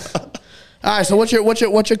 All right. So what's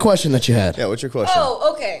your question that you had? Yeah, what's your question?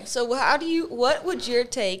 Oh, okay. So what would your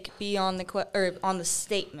take be on on the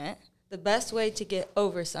statement? The best way to get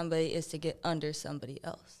over somebody is to get under somebody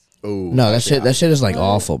else. Ooh, No, that shit is like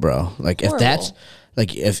awful, bro. Like if Horrible. that's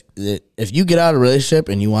like if you get out of a relationship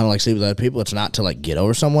and you want to like sleep with other people, it's not to like get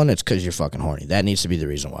over someone. It's because you're fucking horny. That needs to be the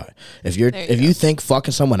reason why. If There you you think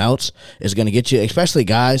fucking someone else is gonna get you, especially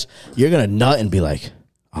guys, you're gonna nut and be like,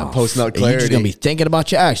 oh, post-nut you're just clarity. gonna be thinking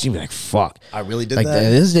about your ex. You'd be like, fuck, I really did like that.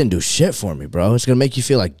 this didn't do shit for me, bro. It's gonna make you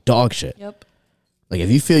feel like dog shit. Yep. Like if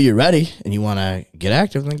you feel you're ready and you want to get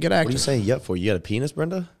active, then get What are active. you saying yep for? You got a penis,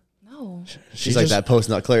 Brenda? No. She's like that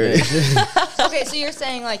post-nut clarity. Okay, so you're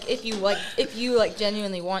saying like if you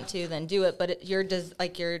genuinely want to, then do it. But your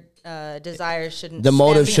desires shouldn't. The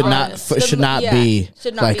motive stand should behind not it. should not be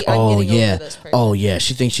should not like, be, I'm oh getting yeah, over this person. oh yeah,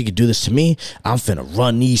 she thinks she could do this to me. I'm finna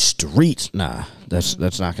run these streets. Nah, that's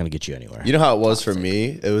not gonna get you anywhere. You know how it was for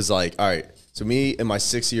me? It was like, all right. So me in my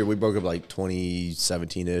 6th year, we broke up like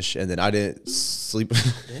 2017-ish, and then I didn't sleep.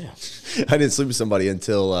 I didn't sleep with somebody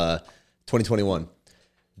until 2021.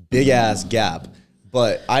 Big ass gap.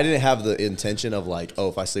 But I didn't have the intention of like, oh,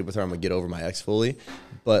 if I sleep with her, I'm gonna get over my ex fully.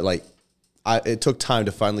 But like it took time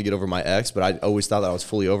to finally get over my ex, but I always thought that I was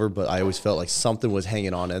fully over, but I always felt like something was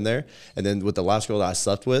hanging on in there. And then with the last girl that I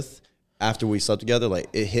slept with, after we slept together, like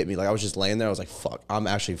it hit me. Like I was just laying there. I was like, fuck, I'm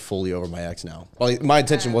actually fully over my ex now. Like, my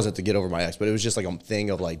intention wasn't to get over my ex, but it was just like a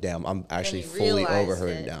thing of like, damn, I'm actually fully over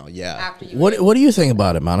her now. Yeah. After you What do you think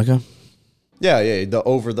about it, Monica? Yeah. The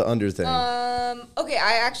over the under thing. Okay,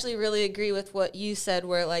 I actually really agree with what you said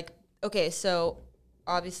where like, okay, so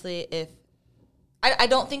obviously if I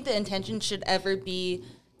don't think the intention should ever be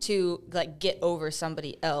to like get over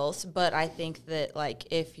somebody else, but I think that like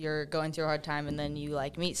if you're going through a hard time and then you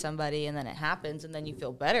like meet somebody and then it happens and then you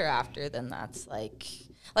feel better after, then that's like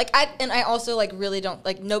I also like really don't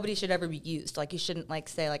like nobody should ever be used. Like you shouldn't like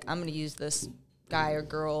say like I'm gonna use this guy or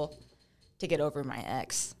girl to get over my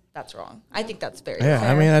ex. That's wrong. I think that's very Yeah, fair.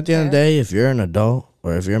 I mean, at the end of the day, if you're an adult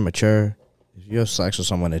or if you're mature, if you have sex with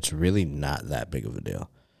someone, it's really not that big of a deal.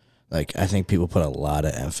 Like, I think people put a lot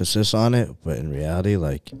of emphasis on it, but in reality,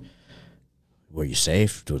 like, were you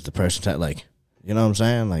safe? Was the person, like, you know what I'm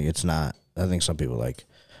saying? Like, it's not, I think some people, like,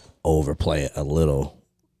 overplay it a little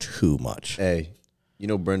too much. Hey, you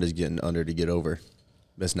know Brenda's getting under to get over.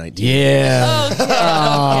 Miss 19. Yeah. Okay.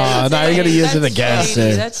 Oh, now you're going to use it That's against shady.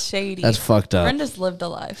 her. That's shady. That's fucked up. Brenda's lived a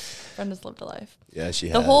life. Yeah, she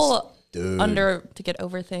has. The whole Dude. under to get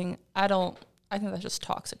over thing, I think that's just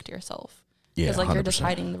toxic to yourself. Yeah, Because, like, you're just 100%.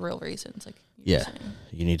 hiding the real reasons. Like, you were Yeah. saying.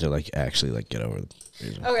 You need to, like, actually, like, get over the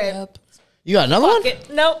reason. Okay. Yep. You got another one?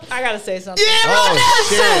 Nope, I gotta say something. Oh,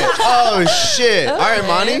 shit. Oh, shit. All right,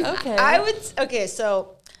 Monty. Okay. Okay,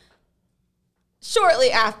 so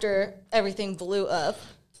shortly after everything blew up,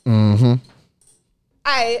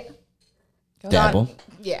 I Dabble.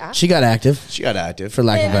 yeah, She got active, She got active. for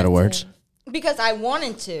lack of better words. because I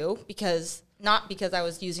wanted to, not because I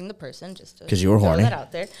was using the person, just to 'Cause you were throw horny. that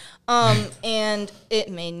out there. And it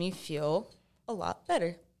made me feel a lot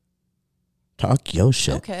better. Talk your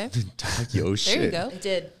shit. Okay. Yo, shit. There you go. It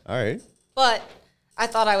did, All right. but I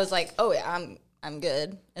thought I was like, oh yeah, I'm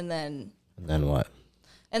good, and then And then what?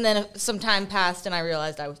 some time passed, and I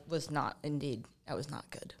realized I was not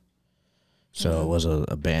good. So it was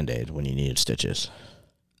a Band-Aid when you needed stitches.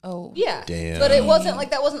 Oh. Yeah, Damn. but it wasn't like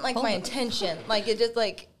that. Wasn't like my intention. Like it just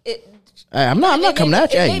like it. Hey, I'm not It coming made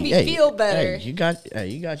at me- you. it Hey, made me hey, feel better. Hey,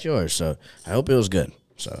 you got yours. So I hope it was good.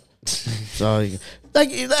 So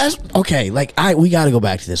like that's okay. Like we got to go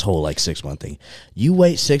back to this whole like 6 month thing. You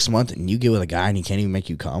wait 6 months and you get with a guy and he can't even make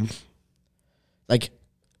you come. Like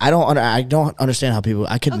I don't understand how people.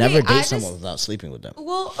 I could Okay, never date I someone just- without sleeping with them.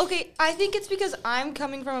 Well, okay, I think it's because I'm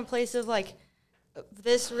coming from a place of like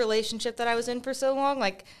this relationship that I was in for so long.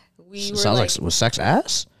 Like we were Sounds like, like was sex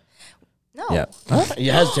ass? no, Yeah. Huh?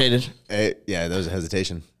 You hesitated. Hey, yeah, there was a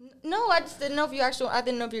hesitation. no, I just didn't know if you actually. I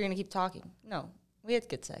didn't know if you were gonna keep talking. No, we had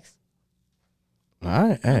good sex. All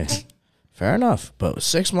right. Hey. Fair enough. But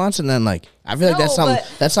 6 months and then like I feel like No,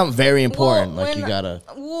 that's something very important. Well, like you when- gotta.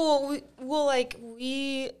 like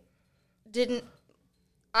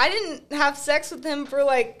I didn't have sex with him for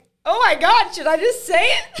like. Oh my God! Should I just say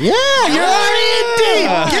it? Yeah, you're already in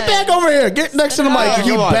deep. Get back over here. Get next to the mic. You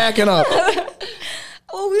keep Come on. backing up.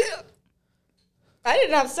 Oh, I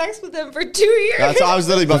didn't have sex with him for 2 years. That's I was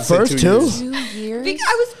literally about to say first 2 two? years. 2 years? Because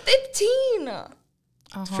I was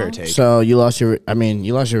 15. Fair take. So you lost your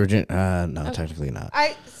virginity. No, technically not.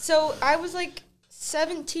 I was like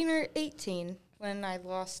 17 or 18 when I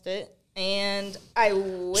lost it, and I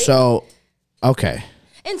waited. So, okay.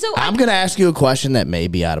 And so I'm going to ask you a question that may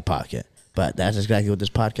be out of pocket, but that's exactly what this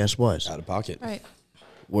podcast was. Out of pocket. Right.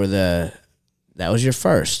 That was your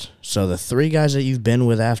first. So the 3 guys that you've been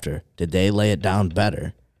with after, did they lay it down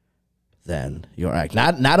better than your ex?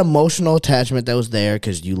 Not emotional attachment that was there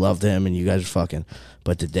because you loved him and you guys were fucking,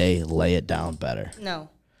 but did they lay it down better? no,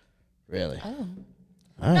 Really?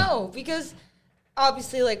 no, because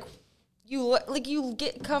obviously like you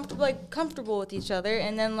get comfortable with each other,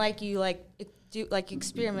 and then like you like do like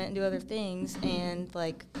experiment and do other things, and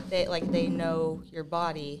like they know your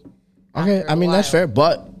body. Okay, after I a mean that's while. fair,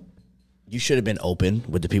 but you should have been open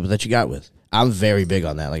with the people that you got with. I'm very big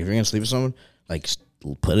on that. Like if you're gonna sleep with someone, like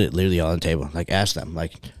put it literally on the table. Like ask them,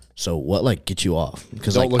 like, so what like gets you off?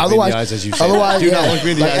 Because Don't like look me in the otherwise, eyes as you say otherwise, that. Do not yeah. look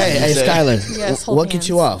me in the Like, eyes as hey, you say that. Skylar, Yes, hold what gets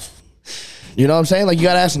you hands. off? You know what I'm saying? Like you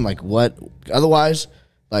gotta ask them, like what? Otherwise,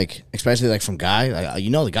 like especially like from guy, like, you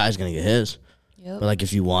know the guy's gonna get his. Yep. But like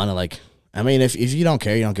if you want to, like, I mean, if you don't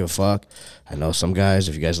care, you don't give a fuck. I know some guys,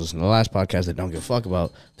 if you guys listen to the last podcast, they don't give a fuck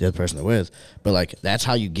about the other person they're with. But like that's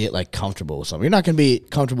how you get like comfortable with something. You're not gonna be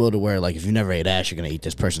comfortable to where like if you never ate ass, you're gonna eat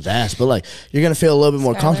this person's ass. But like you're gonna feel a little bit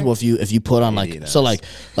more Skylar? comfortable if you put on Eating like ass. so like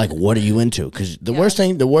what are you into? Because the worst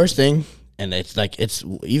thing, And it's like, it's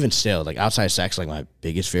even still, like outside sex, like my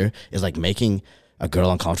biggest fear is like making a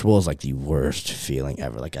girl uncomfortable is like the worst feeling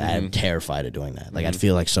ever. Like I'm terrified of doing that. Like I'd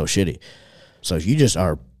feel like so shitty. So if you just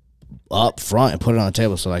are up front and put it on the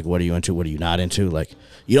table, so like, what are you into? What are you not into? Like,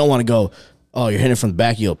 you don't want to go, oh, you're hitting from the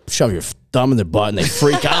back, you'll shove your thumb in their butt and they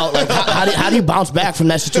freak out. Like, how do you bounce back from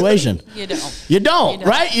that situation? You don't. You don't,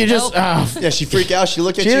 right? You just, Yeah, she freak out. She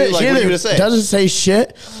look at you like, what are you gonna say? Doesn't say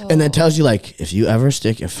shit, and then tells you like, if you ever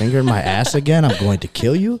stick your finger in my ass again, I'm going to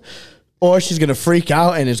kill you. Or she's gonna freak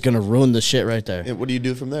out and it's gonna ruin the shit right there. And what do you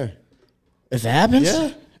do from there? If it happens,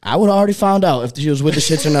 Yeah. I would have already found out if she was with the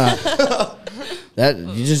shits or not. That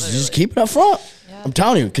you just keep it up front. Yeah. I'm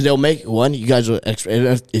telling you, because they'll make one. You guys will.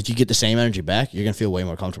 If you get the same energy back, you're gonna feel way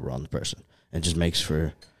more comfortable around the person. It just makes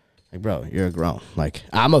for, like, bro, you're a grown. Like,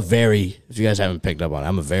 I'm a very. If you guys haven't picked up on it,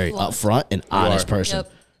 I'm a very upfront and honest person.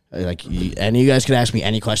 Yep. Like, and you guys could ask me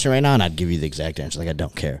any question right now, and I'd give you the exact answer. Like, I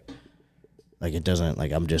don't care. Like, it doesn't.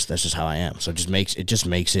 Like, that's just how I am. So it just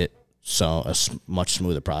makes it so a much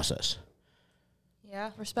smoother process.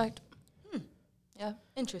 Yeah. Respect. Yeah.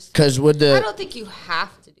 Interesting. Because I don't think you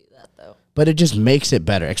have to do that though. But it just makes it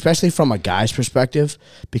better, especially from a guy's perspective,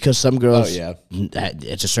 because some girls,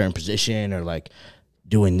 it's a certain position or like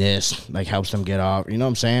doing this like helps them get off. You know what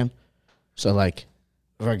I'm saying? So like,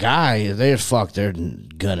 for a guy, if they're fucked, they're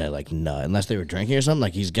gonna like nut unless they were drinking or something.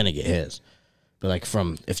 Like he's gonna get his. But like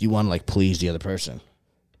if you want to like please the other person,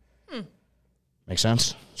 make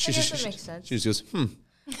sense? I guess that makes sense. She just goes,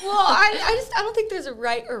 Well, I don't think there's a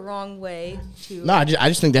right or wrong way to. No, I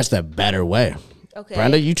just think that's the better way. Okay.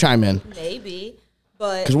 Brenda, you chime in. Maybe,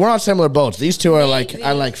 but because we're on similar boats. These two are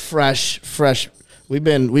like fresh. We've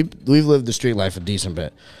lived the street life a decent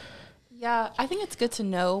bit. Yeah, I think it's good to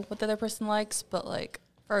know what the other person likes, but like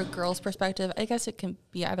for a girl's perspective, I guess it can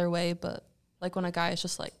be either way. But like when a guy is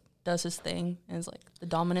just like does his thing and is like the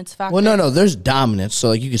dominance factor. Well, no, there's dominance. So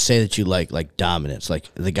like you could say that you like dominance.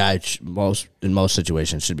 Like the guy in most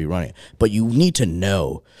situations should be running, but you need to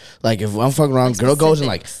know. Like if I'm fucking around, girl goes and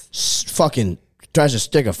like fucking tries to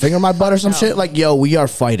stick a finger in my butt or some shit. Like, yo, we are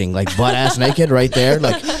fighting, like butt ass naked right there.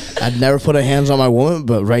 Like I'd never put a hands on my woman,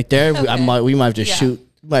 but right there, we might have to shoot,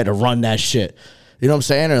 might have run that shit. You know what I'm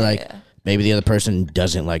saying? Or like. Yeah. Maybe the other person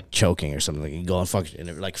doesn't like choking or something. Like you go and fuck and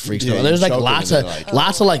it like freaks out. There's like lots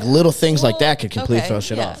of like little things like that could completely throw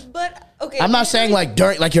shit off. But okay, I'm not saying like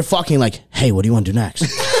during like you're fucking like, hey, what do you want to do next?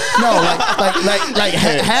 No,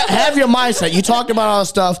 have your mindset. You talked about all the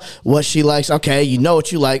stuff, what she likes. Okay, you know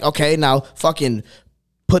what you like. Okay, now fucking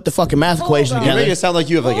put the fucking math equation together. You're making it sound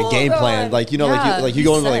like you have like a game plan. Like you know, like you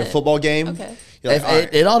go into like a football game. Okay.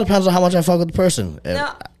 Like, it all depends on how much I fuck with the person.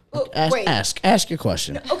 No. Ask your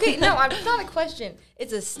question. Okay, no, it's not a question.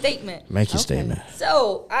 It's a statement. Make your statement.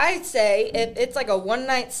 So I'd say if it's like a one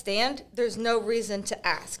night stand, there's no reason to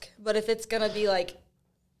ask. But if it's gonna be like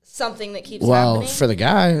something that keeps happening, for the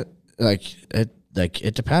guy,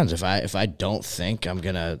 it depends. If I don't think I'm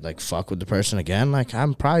gonna like fuck with the person again, like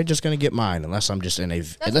I'm probably just gonna get mine unless I'm just in a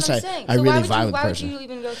unless I really vibe with the person. Why would you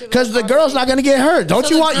even go through? Because the girl's not gonna get hurt. Don't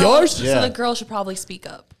you want yours? Yeah. So the girl should probably speak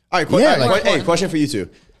up. All right, hey, question for you two.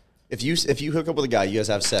 If you hook up with a guy, you guys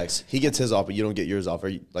have sex, he gets his off, but you don't get yours off. Are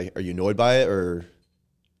you annoyed by it, or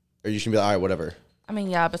you should be like, all right, whatever? I mean,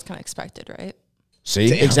 yeah, but it's kind of expected, right?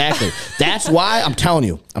 See, exactly. That's why I'm telling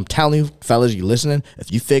you, fellas, you listening?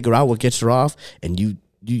 If you figure out what gets her off and you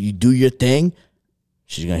do your thing,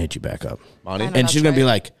 she's gonna hit you back up, Monty, and she's gonna be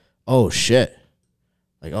like, oh shit,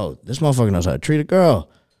 like oh this motherfucker knows how to treat a girl.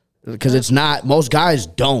 Because it's not, most guys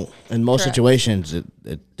don't. In most situations,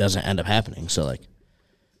 it doesn't end up happening. So like.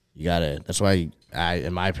 You gotta. That's why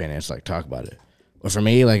in my opinion, it's like talk about it. But for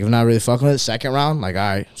me, like if I'm not really fucking with it, second round, like all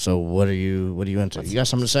right. So what are you into? You got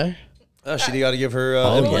something to say? Oh, she got to give her.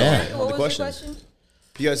 What was the question?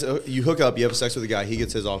 You guys, you hook up, you have sex with a guy, he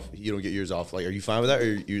gets his off, you don't get yours off. Like, are you fine with that,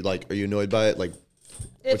 or are you annoyed by it? Like,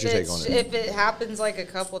 what's your take on it? If it happens like a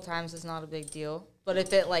couple times, it's not a big deal. But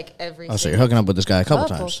if it like every so you're hooking up with this guy a couple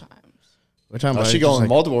times. We're talking about she going like,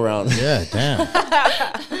 multiple rounds. Yeah, damn.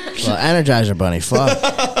 Well, Energizer Bunny, fuck.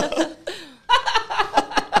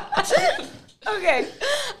 Okay,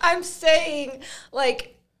 I'm saying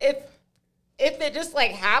like if it just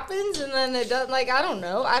like happens and then it doesn't, like I don't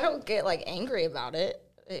know, I don't get like angry about it.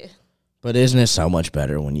 But isn't it so much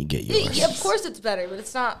better when you get yours? Yeah, of course it's better, but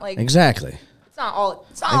it's not like exactly. It's not all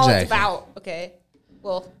it's about. Okay.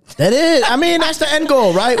 Well, that is. I mean, that's the end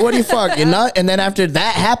goal, right? What do you fuck? You nut, and then after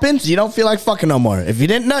that happens, you don't feel like fucking no more. If you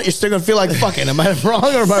didn't nut, you're still gonna feel like fucking. Am I wrong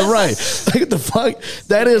or am I right? Like what the fuck?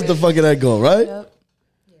 That is the fucking end goal, right? Yep.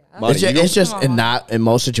 Yeah. It's just not in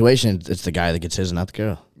most situations. It's the guy that gets his, and not the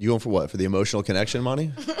girl. You going for what? For the emotional connection,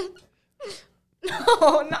 Monty?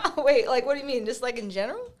 No, no, wait. Like, what do you mean? Just like in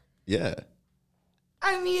general? Yeah.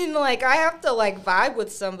 I mean, like, I have to like vibe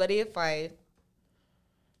with somebody if I,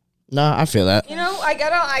 No, I feel that. you know,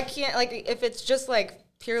 I can't, like, if it's just like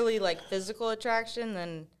purely like physical attraction,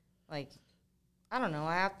 then like, I don't know.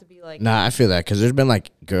 I have to be like, Nah, I feel that because there's been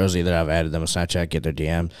like girls either I've added them on Snapchat, get their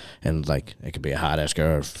DM, and like it could be a hot ass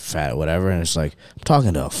girl or fat, whatever, and it's like I'm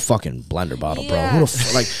talking to a fucking blender bottle, bro. Yeah. Who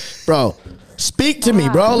the like, bro? Speak to me,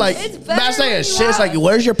 bro. Like, It's better not saying when you shit. It's like, have-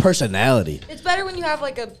 where's your personality? it's better when you have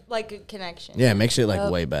like a connection. Yeah, it makes it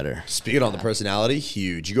like way better. Speaking on the personality,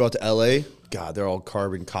 huge. You go out to LA, God, they're all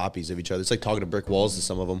carbon copies of each other. It's like talking to brick walls to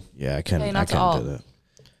some of them. Yeah, I couldn't. Hey, I not to couldn't all. do that.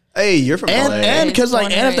 Hey, you're from LA. And because like,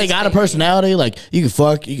 Born and if they and got a raised personality, like you can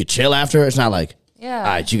fuck, you can chill after. It's not like, Yeah. all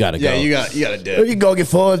right, you gotta go. yeah, you got to You dip. can go get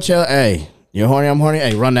full and chill. Hey, you're horny, I'm horny.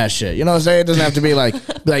 Hey, run that shit. You know what I'm saying? It doesn't have to be like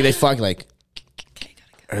they fuck like.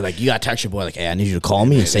 Or like you gotta text your boy like, hey, I need you to call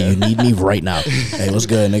me and say you need me right now. Hey, what's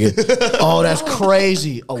good, nigga? Oh, that's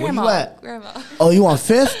crazy. Oh, where you at? Grandma. Oh, you on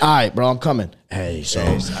Fifth? All right, bro, I'm coming. Hey, so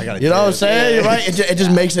I gotta you know what I'm dip. saying? You're right. It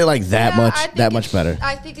just makes it like that Yeah, I much think much better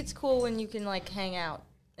I think it's cool when you can like hang out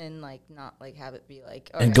and like not like have it be like,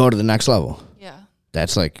 and go to the next level. Yeah.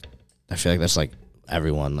 That's like, I feel like that's like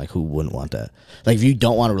everyone like who wouldn't want that. Like if you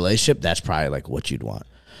don't want a relationship, that's probably like what you'd want.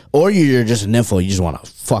 Or you're just a nympho. You just want to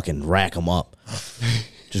fucking rack them up,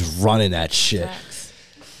 just running that shit. Facts.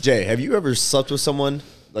 Jay, have you ever slept with someone?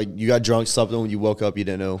 Like you got drunk, slept with them, when you woke up, you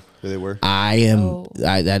didn't know who they were?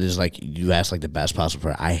 That is like you asked like the best possible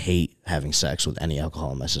part. I hate having sex with any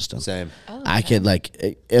alcohol in my system. Same. I could like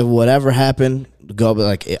if whatever happened, go but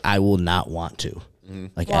like I will not want to,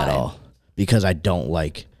 like at Why? all, because I don't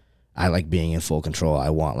like. I like being in full control. I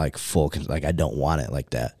want like like I don't want it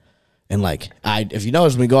like that. And like if you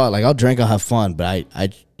notice when we go out, like I'll drink, I'll have fun, but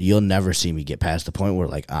you'll never see me get past the point where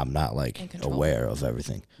like I'm not like control. aware of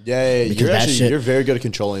everything. Yeah, Because you're that actually shit- you're very good at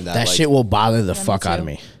controlling that. That like, shit will bother the fuck out of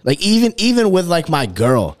too. me. Like even with like my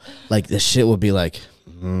girl, like the shit will be like,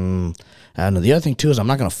 I don't know. The other thing too is I'm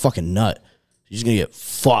not gonna fucking nut. You're just gonna get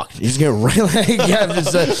fucked. You're just gonna like yeah.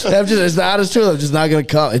 It's the honest truth. I'm just not gonna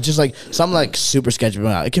come. It's just like something like super sketchy.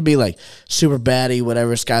 It could be like super baddie,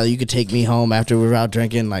 whatever. Skylar, you could take me home after we're out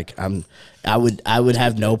drinking. Like I would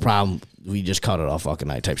have no problem. We just cut it off fucking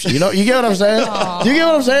night type shit. You know, you get what I'm saying? You get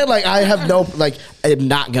what I'm saying? Like I have no like. I'm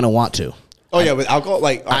not gonna want to. Oh yeah, with alcohol,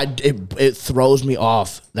 like It throws me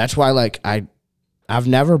off. That's why like I've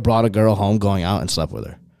never brought a girl home going out and slept with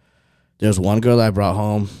her. There was one girl that I brought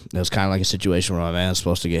home. It was kind of like a situation where my man's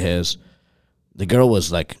supposed to get his. The girl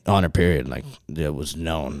was like on her period, like it was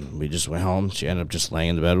known. We just went home. She ended up just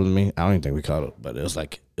laying in the bed with me. I don't even think we cuddled, but it was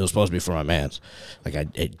like it was supposed to be for my man's. Like I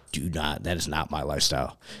do not. That is not my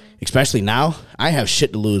lifestyle. Especially now, I have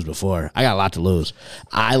shit to lose. Before I got a lot to lose.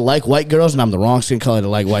 I like white girls, and I'm the wrong skin color to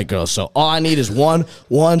like white girls. So all I need is one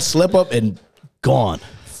slip up and gone.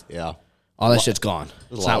 yeah, All that shit's gone.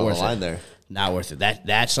 there's It's a lot not on worth the line it. there. Not worth it.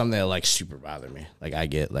 That's something that like super bother me. Like I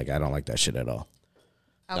don't like that shit at all.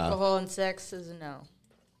 alcohol and sex is a no.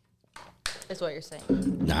 Is what you're saying.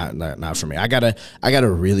 Not for me. I gotta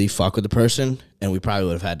really fuck with the person, and we probably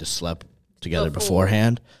would have had to sleep together Before.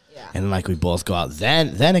 beforehand. Yeah. And then like we both go out.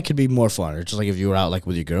 Then it could be more fun. Or just like if you were out like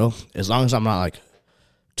with your girl, as long as I'm not like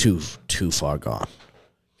too far gone.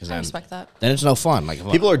 I respect that. Then it's no fun. Like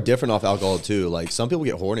if People are different off alcohol too. Like some people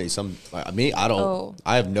get horny. Some me, I don't. Oh.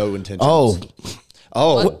 I have no intentions.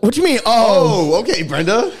 oh, what do you mean? Oh, Okay,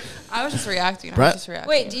 Brenda. I was just reacting. Brett?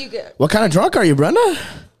 Wait, do you get what kind of drunk are you, Brenda?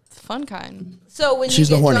 It's the fun kind. so when She's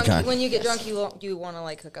you the get horny drunk? kind. When you get drunk, you want to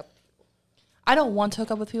like hook up. I don't want to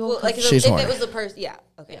hook up with people. Well, like if, She's if horny. it was the person, yeah,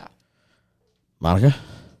 okay, yeah. Monica?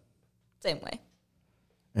 same way.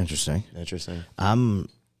 Interesting. Interesting.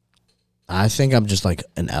 I think I'm just like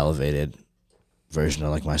an elevated version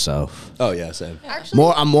of like myself. Oh yeah, same. Actually,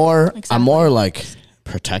 I'm more Exactly. like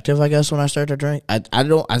protective, I guess, when I start to drink. I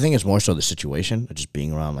think it's more so the situation of just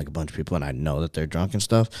being around like a bunch of people and I know that they're drunk and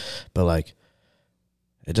stuff. But like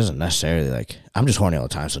it doesn't necessarily like I'm just horny all the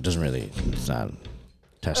time, so it's not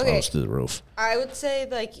test Okay. levels through the roof. I would say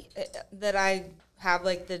like that I have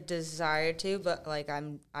like the desire to, but like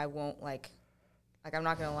I won't like I'm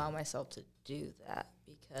not gonna allow myself to do that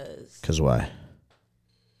because 'Cause why?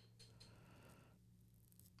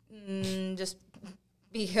 just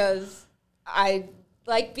because I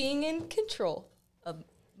like being in control of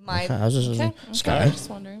my. I was just Okay. Sky. I'm just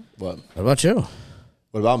wondering. What? What about you?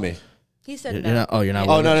 What about me? He said You're no. not, you're not.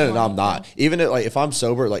 Oh with no, it? no, I'm not. Even if I'm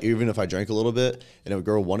sober, like even if I drank a little bit and a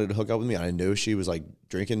girl wanted to hook up with me, and I knew she was like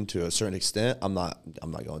drinking to a certain extent, I'm not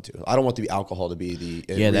going to. I don't want the alcohol to be the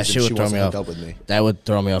Yeah, that reason shit would she throw wants me to off. hook up with me. That would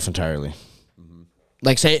throw me off entirely.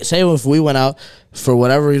 Like say if we went out for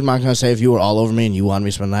whatever reason, I'm gonna say if you were all over me and you wanted me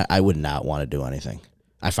to spend the night, I would not want to do anything.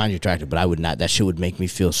 I find you attractive, but I would not. That shit would make me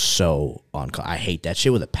feel so uncomfortable. I hate that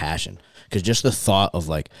shit with a passion. Because just the thought of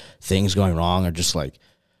like things going wrong or just like,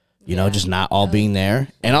 you know, just not all being there.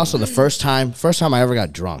 And also the first time I ever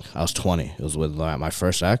got drunk, I was 20. It was with my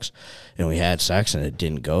first ex, and we had sex, and it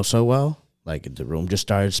didn't go so well. Like the room just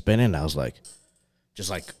started spinning. And I was like,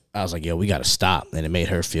 yo, we got to stop. And it made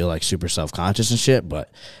her feel like super self-conscious and shit. But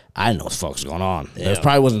I didn't know what the fuck was going on. It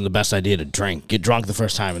probably wasn't the best idea to get drunk the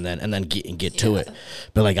first time, and then get to it.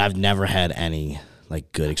 But like I've never had any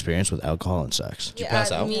like good experience with alcohol and sex. Did you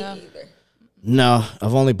pass out? Me either. No,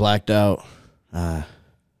 I've only blacked out. No,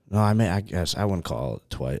 I guess I wouldn't call it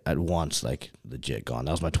twice. At once, like legit gone.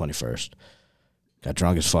 That was my 21st. Got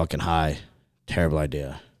drunk as fucking high. Terrible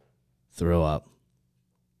idea. Threw up.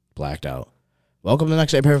 Blacked out. Welcome the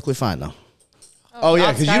next day perfectly fine though. Oh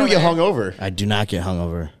yeah, because you don't get hungover. I do not get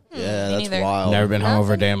hungover. Yeah, Me that's neither. wild. Never been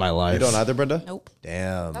hungover a day in my life. You don't either, Brenda? Nope.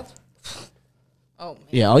 Damn. Oh man.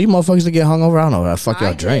 Yeah, all you motherfuckers that get hungover, I don't know. I fuck y'all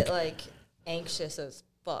I drink. get like anxious as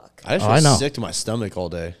fuck. I just I feel know. sick to my stomach all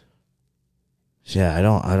day. Yeah, I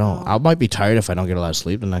don't. I might be tired if I don't get a lot of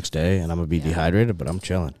sleep the next day, and I'm gonna be dehydrated. But I'm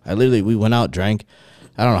chilling. We went out, drank.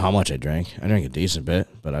 I don't know how much I drank. I drank a decent bit,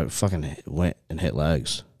 but I fucking went and hit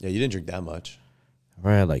legs. Yeah, you didn't drink that much. I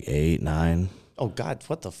probably had like 8, 9. Oh God,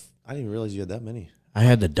 what the? I didn't even realize you had that many. I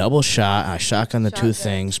had the double shot. I shotgunned the two Shotgun.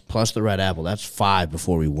 things plus the red apple. That's 5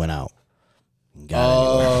 before we went out. Got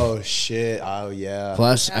anywhere. Oh shit! Oh yeah.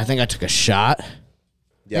 Plus, I think I took a shot.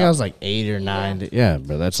 I think I was like 8 or 9. Yeah,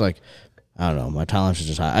 but that's like, I don't know. My tolerance is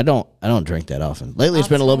just high. I don't drink that often. Lately, it's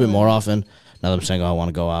been a little bit more often. Now that I'm saying, I want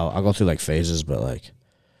to go out. I'll go through like phases, but like,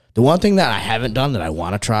 the one thing that I haven't done that I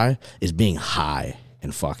want to try is being high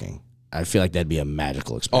and fucking. I feel like that'd be a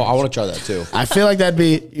magical Oh, experience. I want to try that too. I feel like that'd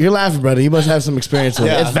be. You're laughing, brother. You must have some experience with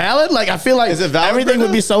it. Yeah. It's valid. Like I feel like Is it valid, everything Brenda?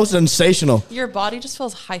 would be so sensational. Your body just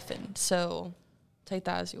feels hyphened, so take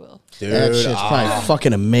that as you will. Dude, That shit's probably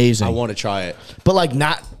fucking amazing. I want to try it. but like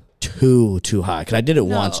not too high. Cause I did it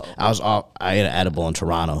No. once. I was off. I ate an edible in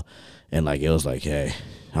Toronto, and like it was like, hey,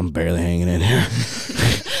 I'm barely hanging in here.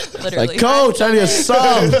 Literally. Like, coach, I need a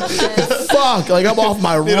sub. Fuck, like I'm off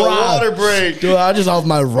my Need a rock. water break. Dude, I'm just off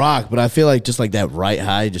my rock. But I feel like just like that right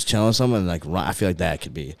high, just chilling someone, like I feel like that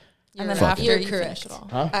could be. And then You're after You're you finish correct. it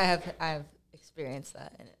all. I have experienced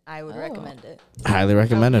that, and I would recommend it. Highly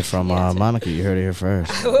recommended from Monica. You heard it here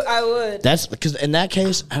first. I would. That's because in that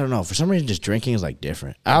case, I don't know. For some reason, just drinking is like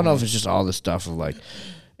different. I don't know if it's just all this stuff of like,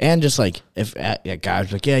 and just like if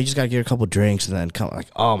guys like, yeah, you just gotta get a couple drinks and then come like,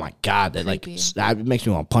 oh my god, that like Creepy. it makes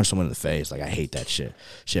me want to punch someone in the face. Like I hate that shit.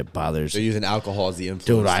 Shit bothers. They're using alcohol as the influence.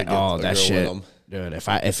 Dude, to get a that girl shit. with them. Dude,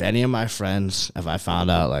 if any of my friends, if I found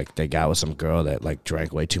out like they got with some girl that like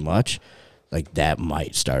drank way too much, like that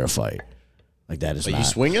might start a fight. Like that is But you not.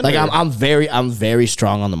 swinging, Like or- I'm very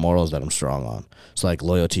strong on the morals that I'm strong on. So like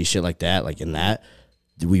loyalty, shit like that. Like in that,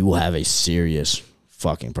 we will have a serious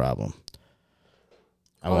fucking problem.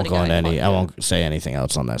 I won't go into any. I won't say anything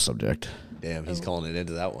else on that subject. Damn, he's calling it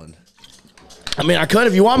into that one. I mean, I could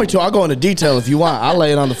if you want me to. I'll go into detail if you want. I'll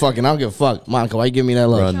lay it on the fucking. I don't give a fuck, Monica. Why you give me that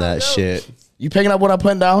look? Run that shit. You picking up what I'm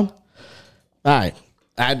putting down? All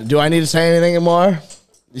right. Do I need to say anything more?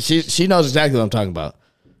 She knows exactly what I'm talking about.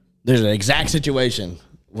 There's an exact situation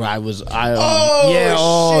where I was. shit.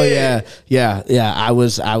 Yeah. I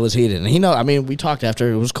was heated, and he know. I mean, we talked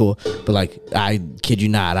after. It was cool, but like, I kid you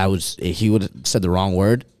not, he would have said the wrong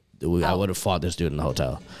word. I would have fought this dude in the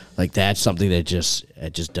hotel. Like that's something that just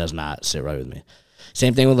does not sit right with me.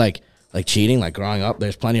 Same thing with like cheating. Like growing up,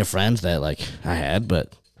 there's plenty of friends that like I had,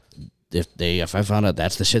 but if I found out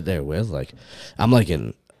that's the shit they're with, like I'm like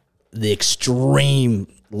in the extreme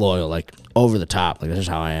loyal, like over the top. Like that's just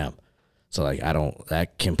how I am. So like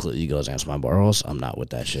that completely goes against my morals. I'm not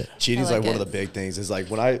with that shit. Cheating's I like like one of the big things. Is like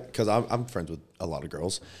because I'm friends with a lot of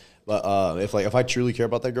girls, but if I truly care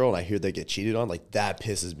about that girl and I hear they get cheated on, like that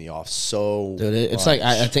pisses me off so. Dude, it's much. like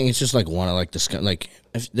I think it's just like one of like this like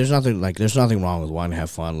if there's nothing wrong with wanting to have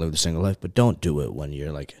fun, live the single life, but don't do it when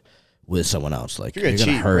you're like with someone else. Like If you're gonna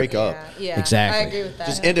cheat, hurt. break up. Yeah, Exactly. I agree with that.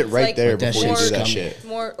 Just end it It's right like there that before you shit's do that scummy. shit.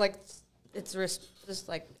 More like it's just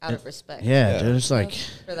like out of respect. Yeah, Yeah. dude, it's like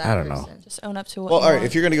For that I don't know. person. Just own up to what Well, you all right. want.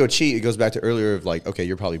 If you're gonna go cheat, it goes back to earlier of like, okay,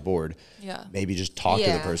 you're probably bored. Yeah. Maybe just talk to the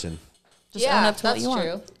Yeah. person. Just own up to what that's you want.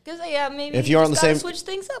 true. Because maybe If you're you on the just gotta same- switch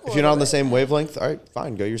things up. If you're not on the same wavelength, all right,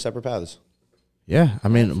 fine, go your separate paths. Yeah, I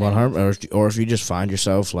mean, 100, or if you just find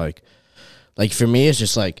yourself like for me, it's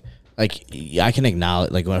just like I can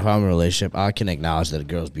acknowledge like when if I'm in a relationship, I can acknowledge that a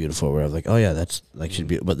girl's beautiful. Where I'm like, oh yeah, that's like should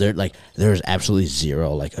be, but there's absolutely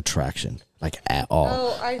zero like attraction. like at all.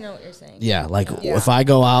 Oh, I know what you're saying. Yeah, like Yeah. if I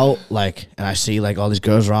go out like and I see like all these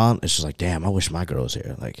girls around, it's just like, damn, I wish my girl was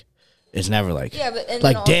here. Like, it's never like, Yeah, but and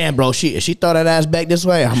like, then also- damn, bro, if she throw that ass back this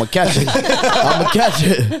way, I'm gonna catch it. I'm gonna catch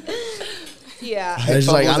it. Yeah. It's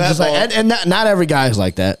like fumbles I'm that just like, ball. and not every guy's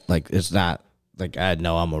like that. Like, it's not like I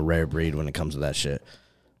know I'm a rare breed when it comes to that shit.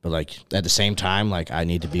 But like at the same time, like I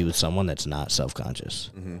need to be with someone that's not self conscious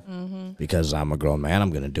because I'm a grown man. I'm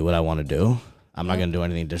gonna do what I want to do. I'm not gonna do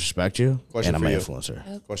anything to disrespect you, Question and I'm for an you.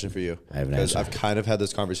 influencer. Question for you. I have an Because answer. I've kind of had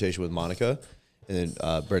this conversation with Monica, and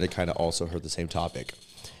then Brenda kind of also heard the same topic.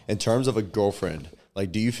 In terms of a girlfriend,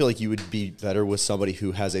 like, do you feel like you would be better with somebody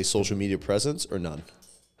who has a social media presence or none?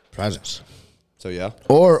 Presence. So yeah,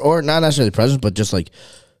 Or not necessarily presence, but just like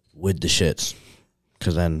with the shits.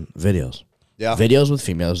 Because then videos. yeah. Videos with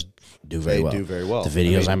females do very They well. do very well. The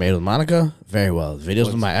videos I I, mean- made with Monica, very well. The videos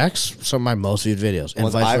with my ex, some of my most viewed videos. And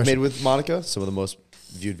Ones vice I've versa. made with Monica, some of the most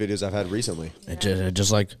viewed videos I've had recently. It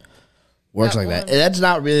just like works That like that. one- And that's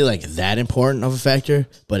not really like that important of a factor,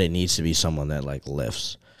 but it needs to be someone that like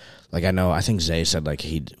lifts. Like I think Zay said like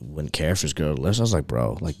he wouldn't care if his girl lifts. I was like,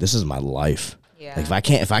 bro, like this is my life. Yeah. Like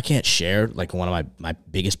if I can't share like one of my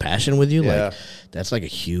biggest passion with you, Yeah. like that's like a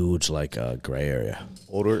huge like gray area.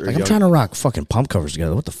 Older or Like I'm young- trying to rock fucking pump covers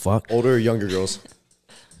together. What the fuck? older or younger girls?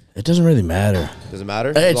 It doesn't really matter. Does it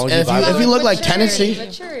matter? It's, long if, vibe you, if with you it? look like Maturity, tendency,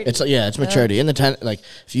 maturity. it's it's maturity. In the like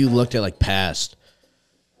if you looked at like past,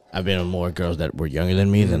 I've been with more girls that were younger than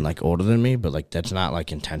me than like older than me, but like that's not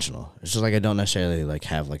like intentional. It's just like I don't necessarily like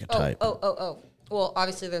have like a type. Oh. Well,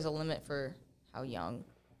 obviously there's a limit for how young,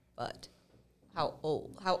 but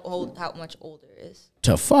how much older is.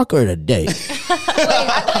 To fuck or to date? Wait,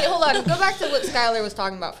 hold on. Go back to what Skylar was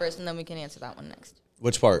talking about first, and then we can answer that one next.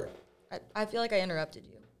 Which part? I feel like I interrupted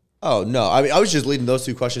you. Oh no, I mean I was just leading those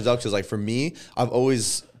two questions up because like for me, I've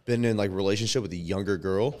always been in like relationship with a younger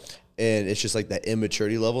girl, and it's just like that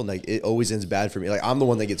immaturity level, and like it always ends bad for me. Like I'm the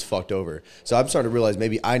one that gets fucked over, so I'm starting to realize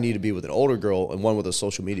maybe I need to be with an older girl and one with a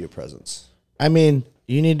social media presence. I mean,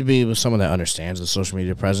 you need to be with someone that understands the social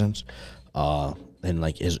media presence, and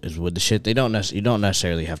like is with the shit. You don't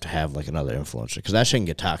necessarily have to have like another influencer because that shit can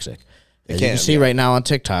get toxic. As you can, can see yeah. right now on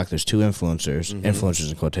TikTok, there's two influencers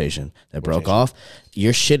in quotation, that broke off.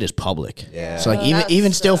 Your shit is public. Yeah. So like That's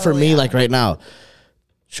even still for so- me, yeah. like right now,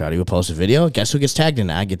 Shawty will post a video. Guess who gets tagged in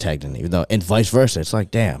it? I get tagged in it, even though, and vice versa. It's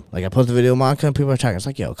like, damn. Like I post a video of Monica and people are tagging. It's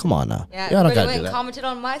like, yo, come on now. Yeah, Y'all don't everybody gotta went do and that. commented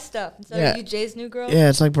on my stuff instead Yeah. of you, Jay's new girl. Yeah,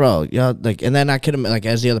 it's like, bro, y'all like, and then I could like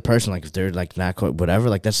as the other person, like if they're like not whatever,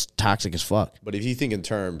 like that's toxic as fuck. But if you think in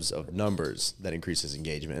terms of numbers, that increases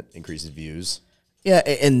engagement, increases views. Yeah,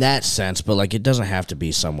 in that sense, but like it doesn't have to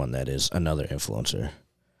be someone that is another influencer,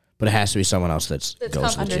 but it has to be someone else That's goes to the gym.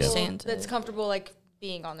 comfortable. comfortable. Understand That's it. comfortable, like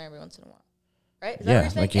being on there every once in a while, right? Is that what Yeah, you're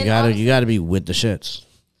saying? like you And gotta honestly- be with the shits.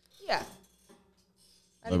 Yeah.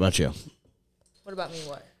 What about you? What about me?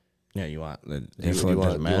 What? Yeah, you want the Do you, influence want,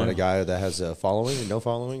 doesn't do you want matter. a guy that has a following and no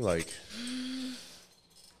following? Like,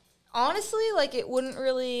 Honestly, like it wouldn't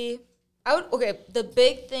really. I would. Okay, the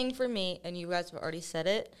big thing for me, and you guys have already said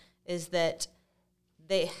it, is that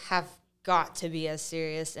they have got to be as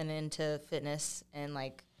serious and into fitness and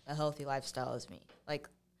like a healthy lifestyle as me. Like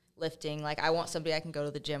lifting. Like I want somebody I can go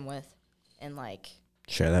to the gym with, and like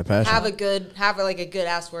Share that passion. have a good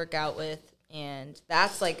ass workout with, and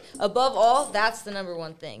that's like above all, that's the number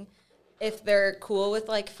one thing. If they're cool with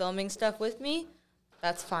like filming stuff with me,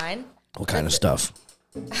 that's fine. What kind of stuff?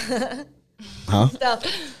 Huh? Stuff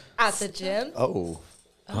at the gym.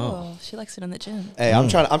 Oh, she likes it in the gym. hey, I'm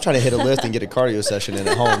trying to hit a lift and get a cardio session in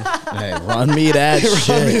at home. Hey, run me that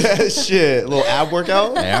shit. Shit, a little ab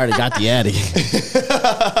workout. Hey, I already got the Addy.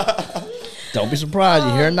 Don't be surprised.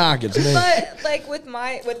 You hear a knock. It's me. But like with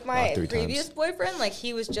my 3 previous times. boyfriend, like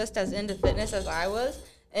he was just as into fitness as I was,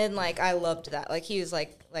 and like I loved that. Like he was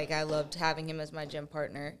like I loved having him as my gym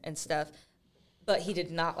partner and stuff. But he did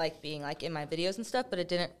not like being like in my videos and stuff. But it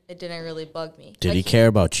didn't really bug me. Did Like, he care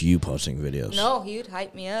about you posting videos? No, he would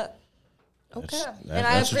hype me up. Okay. And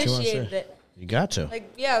I that's what you wanna appreciated say. it. You got to.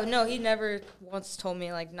 Like yeah, no, he never once told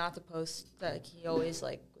me like not to post. Like he always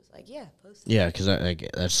like was like yeah, post. Yeah, because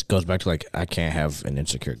that goes back to like I can't have an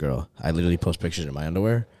insecure girl. I literally post pictures in my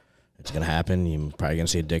underwear. It's gonna happen. You're probably gonna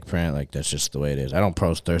see a dick print. Like that's just the way it is. I don't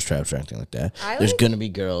post thirst traps or anything like that. There's like- gonna be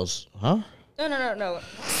girls, huh? No.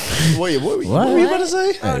 Wait, what What? were you about to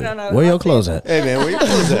say? Oh no. Where your I'll say- clothes at? Hey man, where your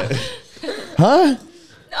clothes at? Huh?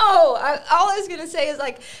 No, all I was gonna say is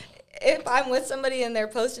like, if I'm with somebody and they're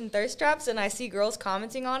posting thirst traps and I see girls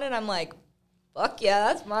commenting on it, I'm like, fuck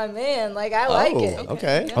yeah, that's my man. Like I like it.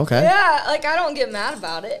 Okay. Okay. Yeah, like I don't get mad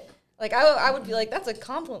about it. Like I would be like, that's a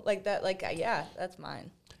compliment. Like that. Like yeah, that's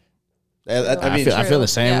mine. I feel the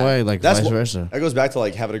same Yeah. way, like That's vice what, versa. that goes back to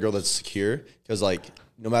like having a girl that's secure, because like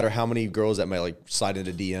no matter how many girls that might like slide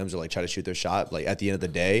into DMs or like try to shoot their shot, like at the end of the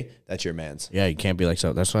day, that's your man's. Yeah, you can't be like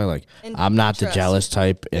so. That's why, like, And I'm not the trust. jealous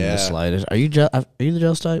type in Yeah. the slightest. Are you the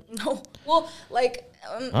jealous type? No. Well, like,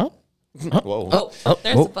 Oh, Whoa.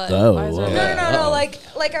 There's a but. oh, Why is there a whoa. but? no.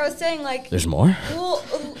 Like I was saying, like, there's more. well,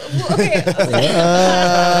 okay. Like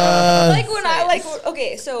when I like,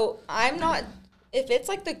 okay, so I'm not. If it's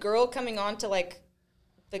like the girl coming on to like,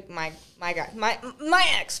 my guy, my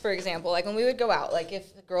ex, for example, like when we would go out, like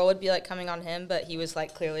if the girl would be like coming on him, but he was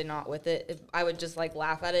like clearly not with it, I would just like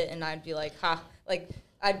laugh at it and I'd be like, ha, like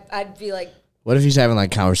I'd be like, What if he's having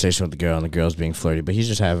like conversation with the girl and the girl's being flirty, but he's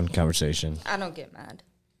just having conversation? I don't get mad.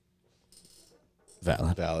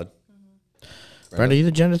 Valid. Brenda, You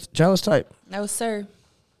the jealous type? No, sir.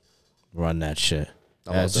 Run that shit.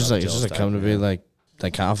 I'm Yeah, also it's just jealous like come to type, be man.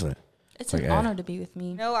 like confident. It's Like, an hey. honor to be with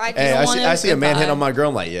me. No, I Hey, don't I want see, I see a man hit goodbye. on my girl.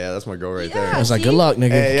 I'm like, yeah, that's my girl right Yeah. It's like See? good luck, nigga.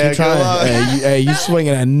 Hey, yeah, Keep trying. good luck. Hey, you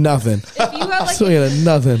swinging at nothing. If you have like Swinging at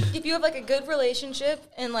nothing. if you have like a good relationship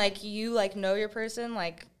and like you like know your person,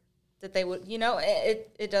 like that they would,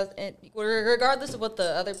 it does it regardless of what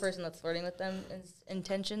the other person that's flirting with them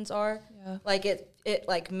intentions are. Yeah. Like it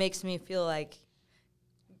like makes me feel like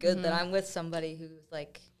good that I'm with somebody who's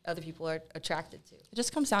like other people are attracted to. It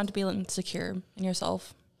just comes down to being secure in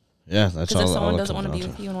yourself. Yeah, that's Because all. if all someone it doesn't comes want to be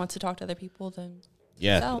down with you and wants to talk to other people, then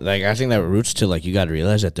Yeah, So- like I think that roots to like you got to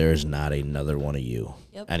realize that there is not another one of you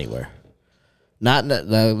Yep. anywhere. Not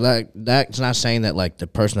that's not saying that like the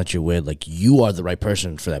person that you're with, like you are the right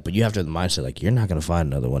person for that, but you have to have the mindset like you're not gonna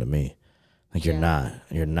find another one of me. Like you're not,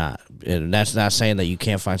 and that's not saying that you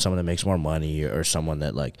can't find someone that makes more money or someone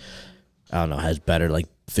that like I don't know has better like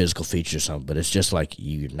physical features or something. But it's just like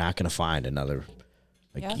you're not gonna find another.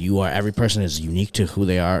 Like Yeah. you are, every person is unique to who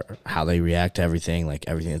they are, how they react to everything, like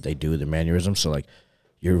everything that they do, their mannerisms. So like,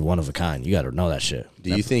 you're one of a kind. You got to know that shit. Do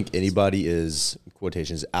you think anybody is,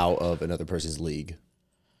 quotations, out of another person's league?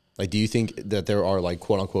 Like, do you think that there are like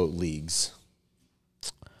quote unquote leagues?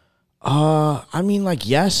 I mean, like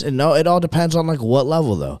yes and no. It all depends on like what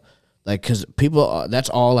level though. Like, cause people, that's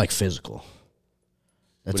all like physical.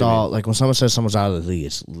 That's do you all. Like when someone says someone's out of the league,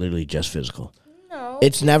 it's literally just physical. No.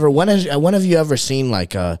 It's never. When have you ever seen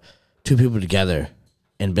like two people together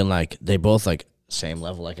and been like they both like same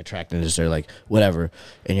level like attractiveness or like whatever,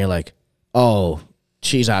 and you're like, oh,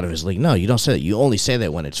 she's out of his league. No, you don't say that. You only say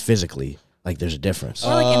that when it's physically like there's a difference.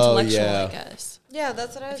 more like intellectual, yeah. I guess. Yeah,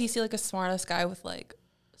 that's what I If was. you see like a smart ass guy with like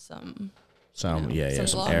some, Some some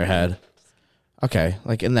some blonde. airhead. Okay,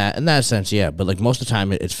 like in that sense, yeah. But like most of the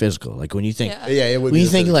time, it's physical. Like when you think, Yeah. Yeah, it would When be you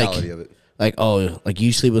the think, like- physicality of it. like oh, like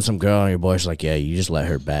you sleep with some girl and your boy's like, yeah, you just let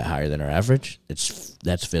her bat higher than her average.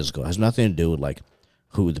 That's physical. It has nothing to do with like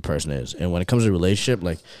who the person is. And when it comes to a relationship,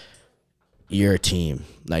 like you're a team.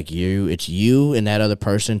 Like it's you and that other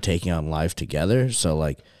person taking on life together. So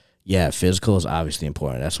like, yeah, physical is obviously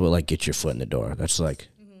important. That's what like gets your foot in the door. That's like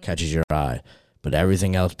catches your eye. But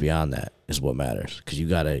everything else beyond that is what matters. Because you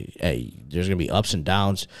gotta, hey, there's gonna be ups and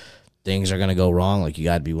downs. Things are gonna go wrong. Like you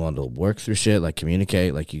gotta be willing to work through shit. Like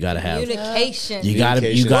communicate. Like you gotta have. Communication. You gotta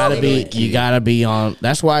Communication is you gotta be on.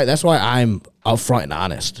 That's why I'm upfront and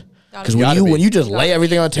honest. Gotta Because be. when you just You lay gotta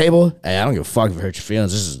everything on the table, hey, I don't give a fuck if it hurts your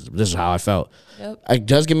feelings. This is how I felt. Yep. It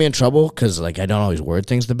does get me in trouble because like I don't always word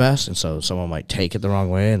things the best, and so someone might take it the wrong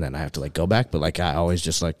way, and then I have to like go back. But like I always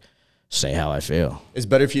just like say how I feel. It's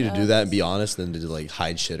better for you to do that and be honest than to like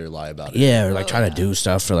hide shit or lie about it. Yeah, or like try to do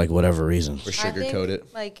stuff for like whatever reason. Or I sugarcoat think,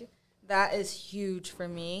 it. Like that is huge for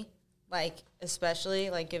me. Like especially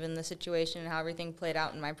like given the situation and how everything played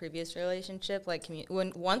out in my previous relationship. Like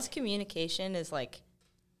once communication is like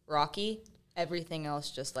rocky, everything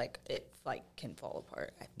else just like it like can fall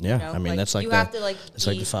apart. Yeah, You know? I mean Like, that's like you the, have to like it's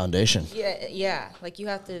like be- the foundation. yeah. Like you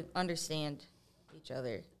have to understand each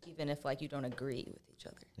other, even if like you don't agree with each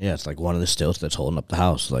other. Yeah, it's like one of the stilts that's holding up the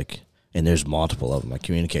house. Like, and there's multiple of them. Like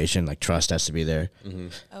communication, like trust has to be there.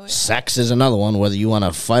 Oh, yeah. Sex is another one, whether you want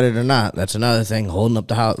to fight it or not. That's another thing holding up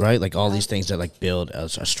the house, right? Like all these things that like build a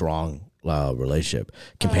strong relationship,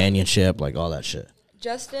 companionship, like all that shit.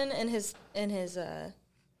 Justin in his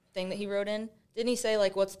thing that he wrote in, didn't he say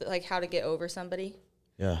like what's like how to get over somebody?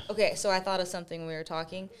 Yeah. Okay, so I thought of something when we were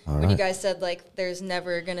talking. All when you right. guys said like there's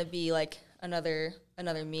never gonna be like another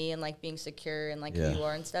me and like being secure and like Yeah. who you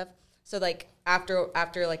are and stuff. So like after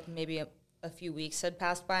like maybe a few weeks had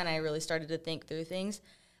passed by and I really started to think through things,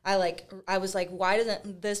 I was like, why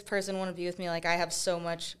doesn't this person want to be with me? Like I have so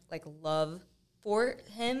much like love for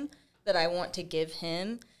him that I want to give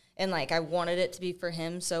him, and like I wanted it to be for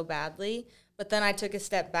him so badly. But then I took a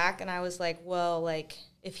step back and I was like, well, like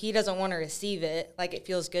if he doesn't want to receive it, like, it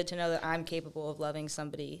feels good to know that I'm capable of loving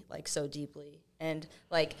somebody, like, so deeply. And,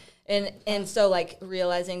 like, and so, like,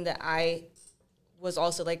 realizing that I was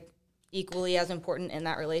also, like, equally as important in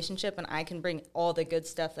that relationship, and I can bring all the good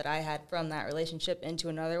stuff that I had from that relationship into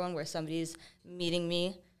another one where somebody's meeting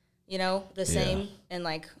me, you know, the same, and,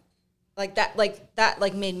 like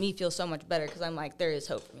that made me feel so much better, because I'm like, there is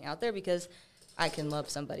hope for me out there, because I can love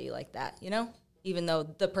somebody like that, you know? Even though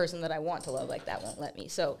the person that I want to love like that won't let me.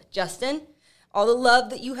 So, Justin, all the love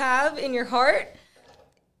that you have in your heart,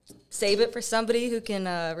 save it for somebody who can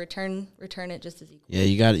return it just as equal. Yeah,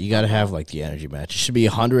 you got to have, like, the energy match. It should be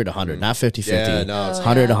 100-100, not 50-50. Yeah, no, it's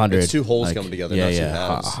 100-100. It's two wholes like, coming together. Yeah, not two yeah,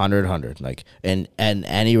 halves. 100-100. Like, and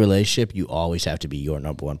any relationship, you always have to be your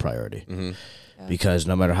number one priority. Because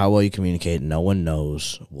no matter how well you communicate, no one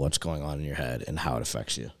knows what's going on in your head and how it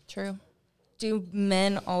affects you. True. Do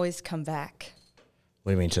men always come back?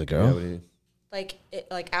 What do you mean, to the Yeah, girl? what do you-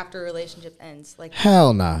 Like after a relationship ends? Like,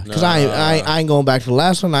 Hell nah. Because I ain't going back to the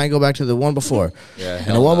last one. I ain't go back to the one before. Yeah,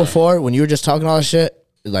 And the one before, when you were just talking all that shit,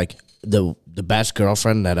 like, the best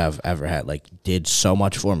girlfriend that I've ever had, like, did so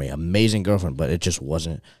much for me. Amazing girlfriend, but it just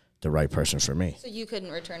wasn't the right person for me. so you couldn't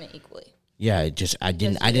return it equally? Yeah,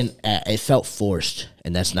 it felt forced,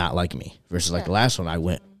 and that's not like me. Versus, like, the last one, I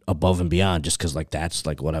went above and beyond just because, like, that's,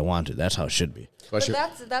 like, what I wanted. That's how it should be. But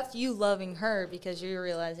that's you loving her, because you're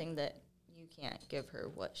realizing that you can't give her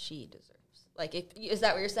what she deserves. Like, is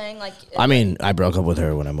that what you're saying? Like, I mean, I broke up with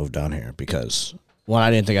her when I moved down here because, one, I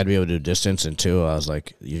didn't think I'd be able to do distance, and two, I was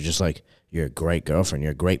like, you're a great girlfriend.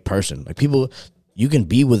 You're a great person. Like, people, you can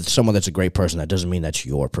be with someone that's a great person. That doesn't mean that's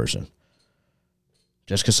your person.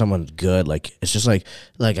 Just because someone's good, like, it's just like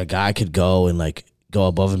a guy could go and, like, go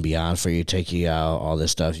above and beyond for you, take you out, all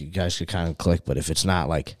this stuff. You guys could kind of click, but if it's not,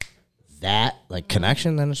 like, that, like,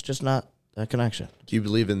 connection, then it's just not that connection. Do you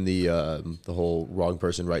believe in the whole wrong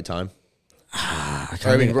person, right time? I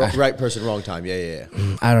Right person, wrong time. Yeah.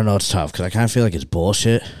 I don't know. It's tough because I kind of feel like it's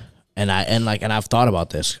bullshit. And I've thought about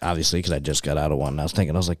this, obviously, because I just got out of one. And I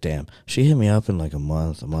was like, damn, she hit me up in, like, a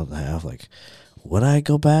month and a half. Like, would I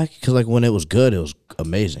go back? Because, like, when it was good, it was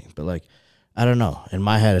amazing. But, like, I don't know. In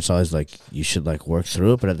my head, it's always like you should, like, work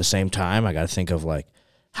through it. But at the same time, I got to think of, like,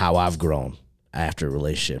 how I've grown after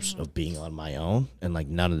relationships of being on my own. And, like,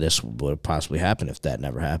 none of this would have possibly happened if that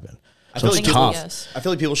never happened. So it's tough. Yes. I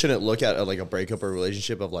feel like people shouldn't look at like a breakup or a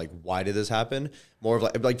relationship of like, why did this happen? More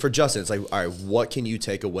of like for Justin, it's like, all right, what can you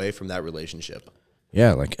take away from that relationship?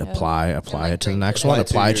 Yeah, like, apply it to the next one.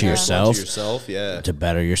 Apply it to yourself. Yeah. To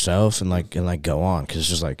better yourself and go on. Because it's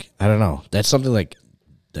just, like, I don't know. That's something, like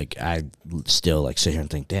I still, like, sit here and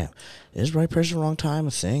think, damn, is right person, wrong time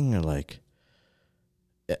a thing? Or, like,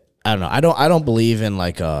 I don't know. I don't believe in,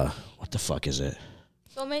 like, what the fuck is it?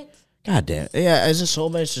 soulmates? God damn. Yeah, as a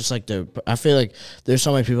soulmate, it's just like I feel like there's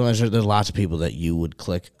so many people, there's lots of people that you would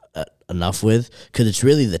click enough with, because it's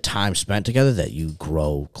really the time spent together that you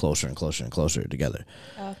grow closer and closer and closer together.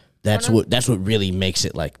 That's what really makes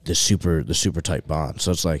it, like, the super tight bond.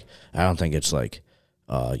 So it's like, I don't think it's like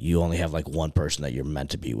you only have, like, one person that you're meant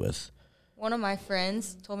to be with. One of my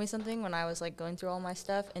friends told me something when I was, like, going through all my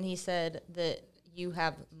stuff, and he said that you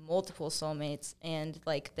have multiple soulmates, and,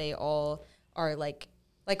 like, they all are, like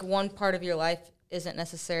one part of your life isn't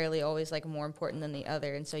necessarily always, like, more important than the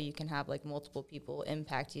other, and so you can have, like, multiple people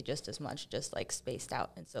impact you just as much, just, like, spaced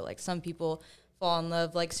out. And so, like, some people fall in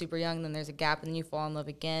love, like, super young, and then there's a gap, and then you fall in love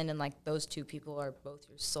again, and, like, those two people are both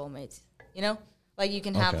your soulmates, you know? Like, you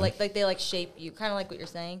can have, Okay. like they, like, shape you, kind of like what you're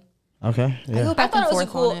saying. Okay. I go Yeah. back and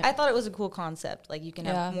forth on it. I thought it was a cool concept. Like, you can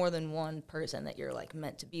have Yeah. more than one person that you're, like,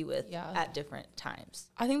 meant to be with at different times.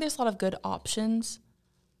 I think there's a lot of good options,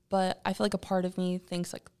 but I feel like a part of me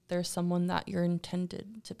thinks, like, there's someone that you're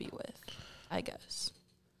intended to be with, I guess.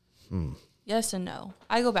 Yes and no.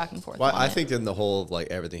 I go back and forth. Well, on I it. think in the whole like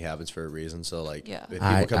everything happens for a reason. So like, Yeah. if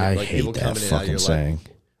I hate hate that fucking saying.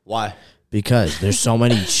 Why? Because there's so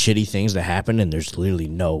many shitty things that happen, and there's literally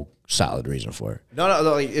no solid reason for it. No.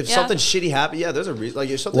 Like if Yeah. something shitty happened, yeah, there's a reason. Like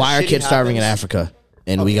if something. Why are shitty kids starving in happens- Africa?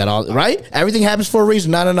 And we got all right. Everything happens for a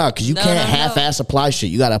reason. No, because you No, can't no. half-ass apply shit.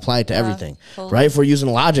 You got to apply it to everything, totally. right? If we're using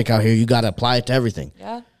logic out here, you got to apply it to everything.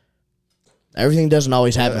 Yeah. Everything doesn't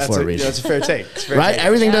always happen That's for a reason, That's a fair take. It's a fair right? take.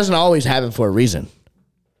 Everything Yeah. doesn't always happen for a reason.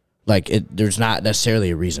 Like there's not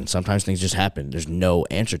necessarily a reason. Sometimes things just happen. There's no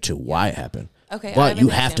answer to why it happened. Okay, I but have you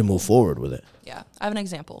an have to example. move forward with it. Yeah, I have an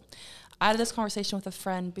example. I had this conversation with a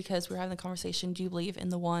friend because we were having the conversation, do you believe in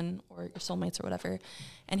the one or your soulmates or whatever?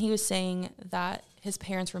 And he was saying that his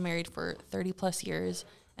parents were married for 30 plus years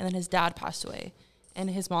and then his dad passed away. And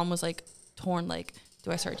his mom was like torn, like,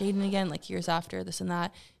 do I start dating again? Like years after this and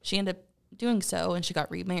that. She ended up doing so, and she got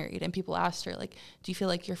remarried. And people asked her, like, do you feel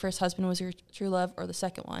like your first husband was your true love or the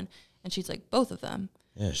second one? And she's like, both of them.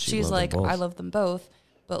 Yeah, She's like, I love them both,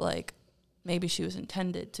 but like maybe she was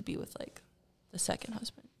intended to be with like the second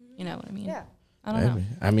husband. You know what I mean? Yeah. I don't know.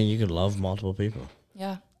 I mean, you could love multiple people.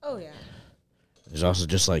 Yeah. Oh yeah. There's also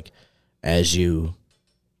just like, as you,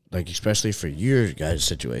 like, especially for your guys'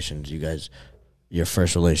 situations, you guys, your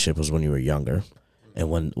first relationship was when you were younger. And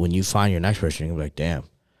when you find your next person, you're like, damn.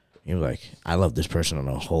 You're like, I love this person on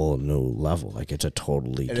a whole new level. Like, it's a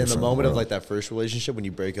totally And different in the moment world. of like that first relationship, when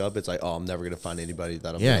you break up, it's like, oh, I'm never gonna find anybody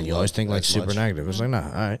that I'm. Yeah, gonna and you love always think like as super much. negative. It's like, nah,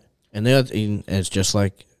 all right. And the other, and it's just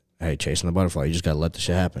like, hey, chasing the butterfly. You just gotta let the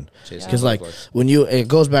shit happen. Chasing Because the like butterfly. when it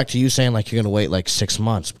goes back to you saying like you're gonna wait like 6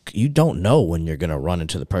 months. You don't know when you're gonna run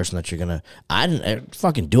into the person that you're gonna. I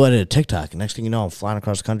fucking do it at a TikTok. And next thing you know, I'm flying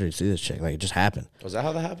across the country to see this chick. Like, it just happened. Was that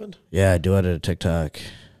how that happened? Yeah, I do it at a TikTok,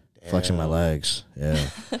 flexing my legs. Yeah.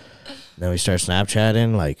 Then we start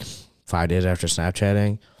Snapchatting. Like 5 days after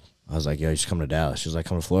Snapchatting, I was like, yo, you should come to Dallas. She was like,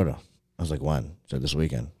 come to Florida. I was like, when? She said, this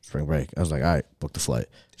weekend, spring break. I was like, all right, book the flight.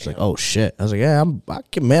 She's like, oh shit. I was like, yeah, I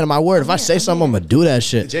get man of my word. If I say something, I'm gonna do that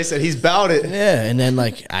shit. Jay said he's about it. Yeah, and then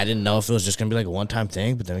like I didn't know if it was just gonna be like a one-time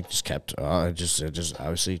thing, but then it just kept. It just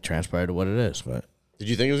obviously transpired to what it is. But Did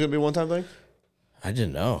you think it was gonna be a one-time thing? I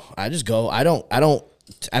didn't know. I just go. I don't.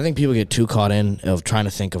 I think people get too caught in of trying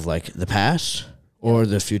to think of like the past or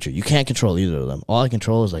the future. You can't control either of them. All I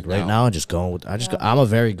control is like right now. I'm just going with. I'm a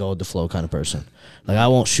very go with the flow kind of person. Like, I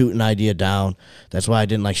won't shoot an idea down. That's why I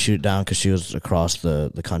didn't like shoot it down, because she was across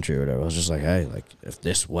the country or whatever. I was just like, hey, like, if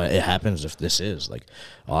this what it happens, if this is like,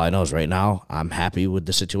 all I know is right now I'm happy with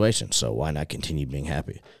the situation. So why not continue being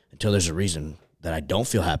happy until there's a reason that I don't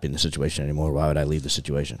feel happy in the situation anymore? Why would I leave the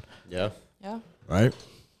situation? Yeah. Yeah. Right?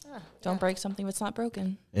 Don't break something if it's not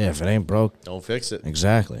broken. Yeah. If it ain't broke, Don't fix it.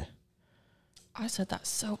 exactly. I said that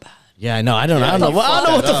so bad. Yeah, I know. I don't know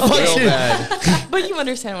what the fuck Real you. bad. But you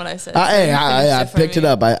understand what I said. Hey, I Finished picked it for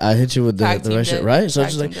up. I hit you with the Tag right teamed shit, it. right? So Tag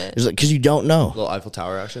it's like, teamed it. it's like, because you don't know. Little Eiffel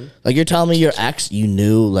Tower action. Like, you're telling me your ex, you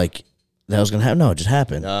knew like that was gonna happen. No, it just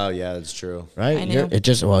happened, Oh yeah, that's true. right? I knew. It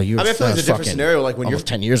just you. I mean, I feel like it's a different fucking scenario. Like when you're almost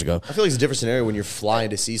 10 years ago. I feel like it's a different scenario when you're flying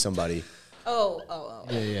to see somebody. Oh.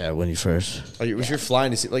 Yeah, when you first. Like if you're flying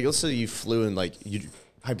to see, like let's say you flew and like you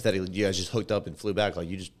hypothetically you guys just hooked up and flew back. Like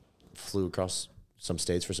you just flew across some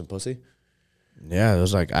states for some pussy. Yeah, it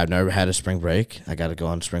was like I've never had a spring break. I got to go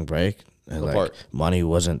on spring break. And What like part? money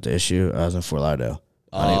wasn't the issue. I was in Fort Lauderdale.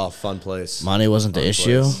 Oh, fun place. Money wasn't the Fun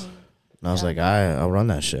issue. place. And I was like, I'll run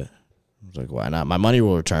that shit. I was like, why not? My money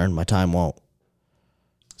will return. My time won't.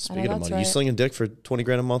 Speaking of that's money, you right. slinging dick for 20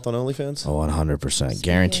 grand a month on OnlyFans? Oh, 100%.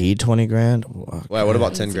 Guaranteed 20 grand. Wow, what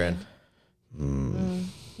about 10 grand?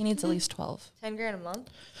 He needs at least 12. 10 grand a month.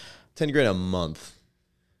 10 grand a month.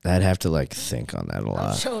 I'd have to like think on that a I'm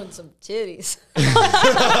lot. showing some titties.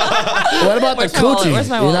 What about the Where's my wallet? coochie? Where's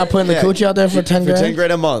my You're not wallet? putting the Yeah. coochie out there for 10 For 10 grand?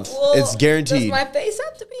 grand a month. It's guaranteed. Does my face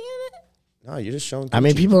have to be in it? No, you're just showing. I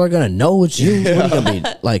mean, coochie. people are gonna know it's you. What are you gonna be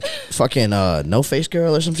like, fucking no face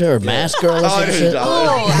girl or some shit, or mask girl or some dude, shit? no.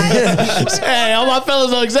 Oh, Hey, all my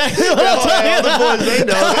fellas know exactly what I'm talking about. All the boys, they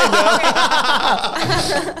know.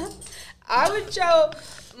 I would show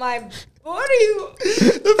my body.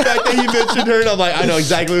 The fact that you mentioned her, and I'm like, I know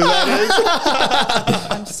exactly who that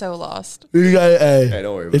is. I'm so lost. You got, Hey,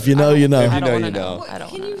 don't worry about if you it. know, you know. If I you don't know, wanna you know. know. I don't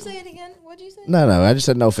Can wanna you know. say it again? What'd you say? No, I just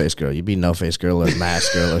said no face girl. You be no face girl or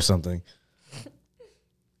mask girl or something.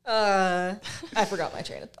 I forgot my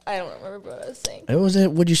train of thought. I don't remember what I was saying. It was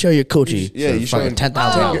it. Would you show your coochie? Yeah, for you fucking showing-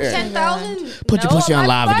 10,000 Oh, dollars. 10,000? Put your pussy on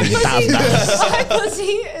live and give you $1,000. My pussy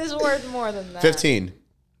is worth more than that. 15.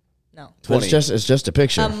 No. 20. It's just a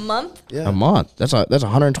picture. A month? Yeah. A month. That's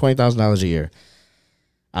 $120,000 a year.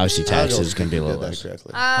 Obviously, taxes can be a You little did that less.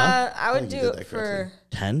 correctly. I would think you do did it that for. correctly.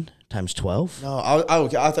 10 times 12. No,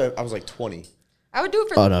 I thought I was like 20. I would do it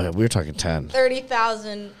for Oh no, we were talking 10.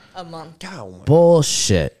 30,000 a month. God, oh my.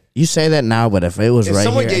 Bullshit. You say that now, but if it was If right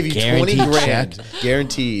someone here, gave a you 20 guaranteed grand, check,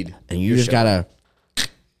 guaranteed, and you you're just showing. gotta,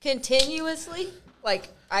 Continuously? Like,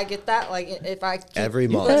 I get that. Like, if I keep Every you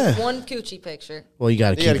month. post Yeah. one coochie picture. well, you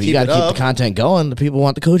gotta You keep it up. the content going. The people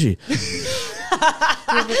want the coochie.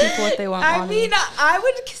 Give the people what they want. I Bonnie. mean, I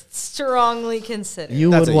would strongly consider. You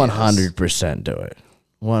That's would a yes. 100% do it.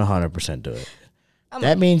 100% do it.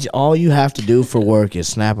 That means all you have to do for work is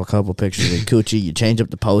snap a couple pictures of coochie. You change up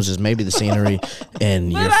the poses, maybe the scenery,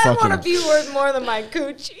 and But you're I want to fucking. be worth more than my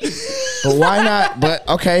coochie. But why not? But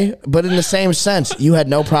okay. But in the same sense, you had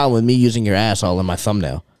no problem with me using your ass all in my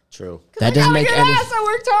thumbnambel. True. That doesn't make your any. ass. I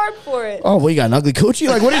worked hard for it. Oh, well, you got an ugly coochie?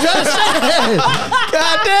 Like, what are you trying to say?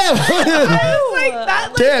 God damn. I was like that.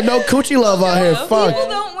 Like, Damn, no coochie love out here. people Fuck.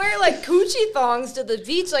 don't wear like coochie thongs to the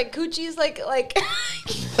beach. Like coochie's like.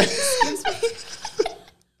 Excuse me.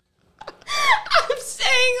 I'm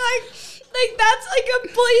saying like that's like a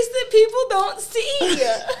place that people don't see.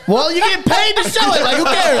 Well, you get paid to show it. Like, who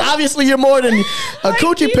cares? Obviously, you're more than a Like,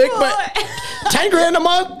 coochie pic, people- but 10 grand a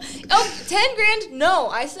month? Oh, 10 grand? No,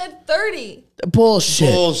 I said 30. Bullshit.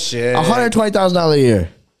 Bullshit. $120,000 a year.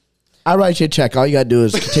 I write you a check. All you got to do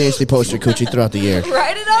is continuously post your coochie throughout the year.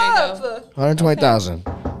 Write it you up. 120,000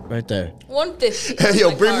 right there. 150. Hey,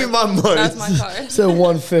 yo, bring me my money. That's my card. So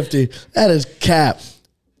 150. That is cap.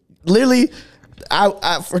 Literally,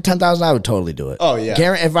 I for 10,000, I would totally do it. Oh, yeah.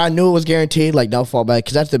 If I knew it was guaranteed, like, don't fall back,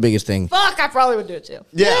 because that's the biggest thing. Fuck, I probably would do it too.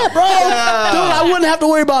 Yeah, Bro, dude, I wouldn't have to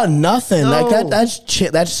worry about nothing. No. Like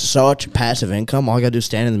that's such passive income. All I gotta do is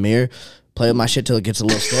stand in the mirror, play with my shit till it gets a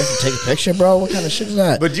little stiff, and take a picture, bro. What kind of shit is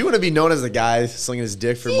that? But do you want to be known as the guy slinging his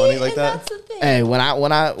dick for money like and that? That's the thing. Hey, when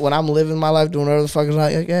I'm living my life doing whatever the fuck is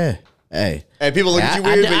like, yeah. Hey. Hey, people look at you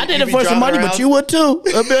I weird. did, I but did you it be for some driving money, around. but you would too.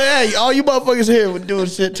 I mean, hey, all you motherfuckers here would do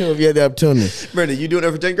shit too if you had the opportunity. Brenda, you doing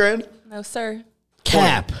it for 10 grand? No, sir.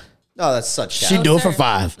 Cap. No, that's such cap. She'd do it for sir.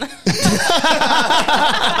 5.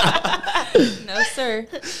 No, sir.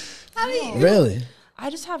 How do you? Really? I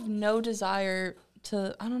just have no desire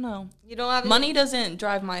to, I don't know. You don't have Money doesn't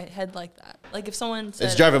drive my head like that. Like if someone said,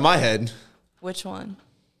 It's driving my head. which one?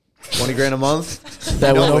 20 grand a month?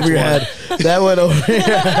 That went over your head. That went over your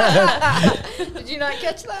head. Did you not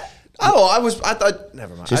catch that? Oh, I thought,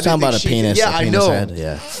 never mind. She's I didn't talking about think a penis. Yeah, a I penis know. head.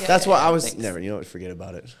 Yeah. That's why I was, Thanks. never, you know what, forget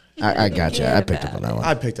about it. I got you. I Yeah, picked up on that one.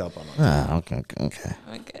 I picked up on it. Ah, okay. Okay.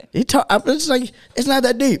 Okay. It's like, it's not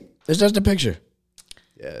that deep. It's just a picture.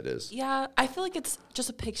 Yeah, it is. Yeah, I feel like it's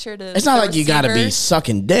just a picture to. It's not the like you gotta be receiver.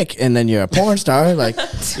 sucking dick and then you're a porn star. Like,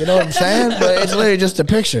 you know what I'm saying? But it's literally just a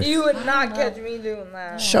picture. You would not catch me doing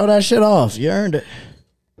that. Show that shit off. You earned it.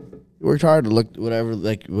 You worked hard to look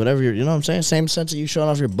whatever you're, you know what I'm saying? Same sense of you showing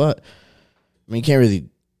off your butt. I mean, you can't really,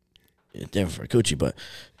 it's different for coochie, but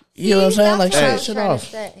you know what I'm saying? Like, show that shit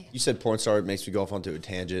off. You said porn star, it makes me go off onto a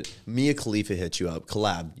tangent. Mia Khalifa hit you up.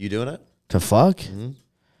 Collab. You doing it? To fuck?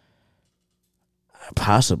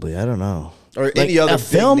 Possibly. I don't know. Or Like any other a big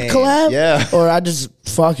film name. collab? Yeah. Or I just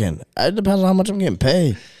fucking. It depends on how much I'm getting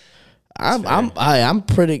paid. I'm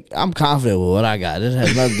confident with what I got. It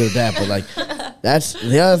has nothing to do with that, but like that's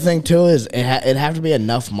the other thing too is it'd have to be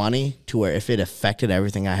enough money to where if it affected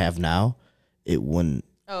everything I have now, it wouldn't.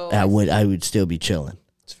 Oh, I would still be chilling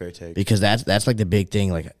It's a fair take. because that's like the big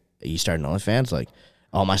thing. Like you start an OnlyFans, like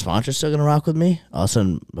all my sponsors still gonna rock with me. All of a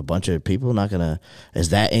sudden, a bunch of people not gonna. Is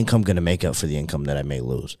that income gonna make up for the income that I may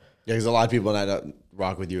lose? Yeah, because a lot of people that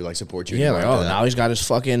rock with you, like support you. Yeah, anymore like after that. now he's got his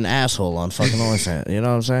fucking asshole on fucking OnlyFans. You know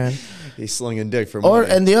what I'm saying? He's slinging dick for Or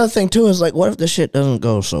money. and the other thing too is like, what if this shit doesn't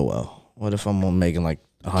go so well? What if I'm making like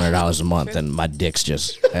 $100 a month and my dick's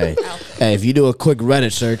just hey, if you do a quick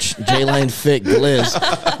Reddit search, J-Lane Fit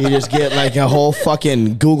Gliz, you just get like a whole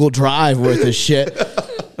fucking Google Drive worth of shit.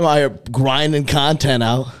 I'm out here grinding content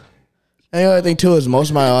out. And the other thing too is most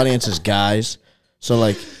of my audience is guys, so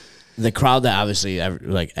like the crowd that obviously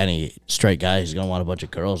like any straight guy is gonna want a bunch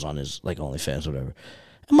of girls on his like OnlyFans or whatever.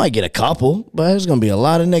 I might get a couple, but there's gonna be a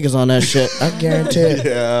lot of niggas on that shit. I guarantee it.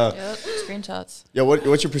 Yeah. Yep. Screenshots. Yeah,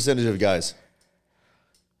 what's your percentage of guys?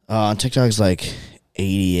 On TikTok it's like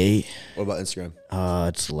 88. What about Instagram?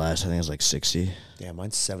 It's less. I think it's like 60. Damn,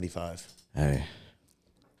 mine's 75. Hey,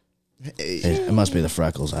 Hey. it must be the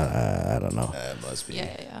freckles. I don't know. That must be.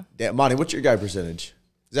 Yeah. Damn, Monty, what's your guy percentage?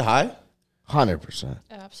 Is it high? 100%.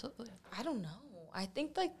 Absolutely. I don't know. I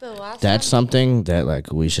think like the last. That's time- something that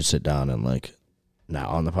like we should sit down and like not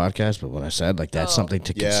on the podcast, but when I said like that's something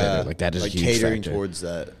to consider. Like that is like a huge catering factor. towards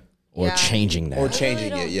that. Or Yeah. changing that. I Or really changing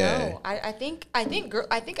don't it, yeah. know. I think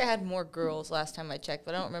I had more girls last time I checked,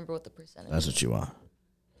 but I don't remember what the percentage. That's what you want.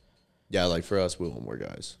 Yeah, like for us, we want more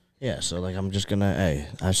guys. Yeah, so like I'm just gonna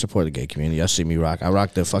I support the gay community. Y'all see me rock. I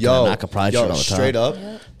rock the fucking Yo, Naka Pride shirt all the time. straight up.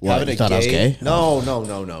 What, Having you a thought I was gay? No.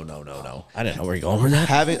 I didn't know where you're going with that.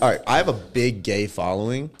 Having all right, I have a big gay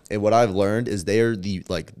following, and what I've learned is they are the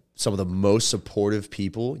like some of the most supportive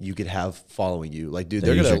people you could have following you. Like, dude,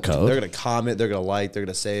 They use your code? they're gonna comment, they're gonna like, they're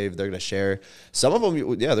gonna save, they're gonna share. Some of them,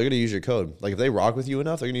 yeah, they're gonna use your code. Like if they rock with you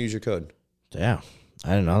enough, they're gonna use your code. Yeah, I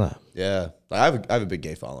didn't know that. Yeah, like I have a big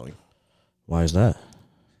gay following. Why is that?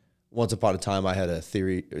 Once upon a time, I had a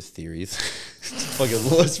theories, fucking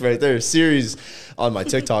list right there, series on my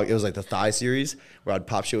TikTok. It was like the thigh series where I'd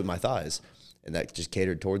pop shit with my thighs, and that just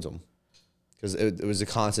catered towards them. Because it was a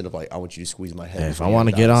constant of like, I want you to squeeze my head. Hey, if before I you want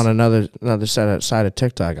to have get thighs. on another side of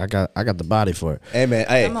TikTok, I got the body for it. Hey man,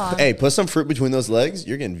 Come on. hey, put some fruit between those legs.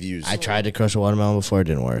 You're getting views. I tried to crush a watermelon before, it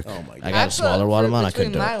didn't work. Oh my God. I got a smaller watermelon, I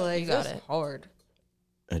couldn't do my it. legs. You got That's it. hard.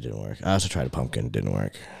 It didn't work. I also tried a pumpkin. It didn't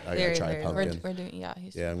work. I Very, gotta try very pumpkin. We're doing, yeah.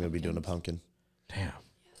 He's Yeah, I'm gonna be doing a pumpkin. Damn.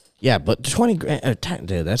 Yeah, but 20 grand,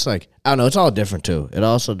 dude, that's like, I don't know. It's all different too. It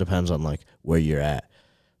also depends on like where you're at,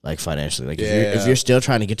 like financially. Like if you're still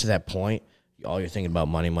trying to get to that point, all you're thinking about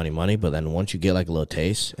money, money, money. But then once you get like a little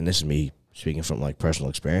taste, and this is me speaking from like personal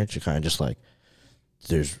experience, you're kind of just like,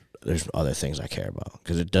 there's other things I care about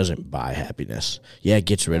because it doesn't buy happiness. Yeah, it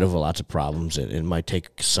gets rid of lots of problems. It might take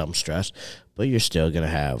some stress, but you're still gonna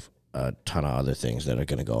have a ton of other things that are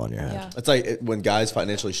gonna go on your head. Yeah. It's like when guys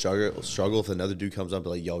financially struggle. If another dude comes up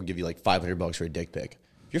and like, "Yo, I'll give you like $500 for a dick pic."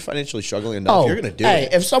 If you're financially struggling enough, you're gonna do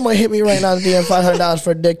it. If someone hit me right now to DM $500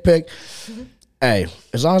 for a dick pic, hey,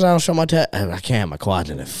 as long as I don't show my I can't have my quads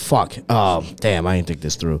in it. Fuck. Oh, damn, I didn't think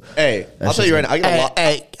this through. Hey, I'll tell you right now. I got a lot.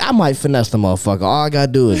 Hey, I might finesse the motherfucker. All I gotta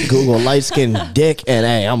do is Google light skinned dick, and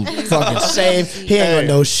hey, I'm fucking safe. He ain't gonna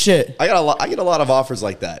know shit. I get a lot of offers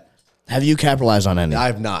like that. Have you capitalized on any? I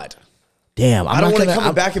have not. Damn, I don't want it coming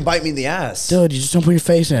I'm- back and bite me in the ass. Dude, you just don't put your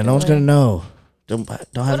face in it. No one's gonna know. Don't have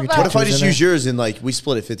your about- What tattoos if I just in use there? yours and like we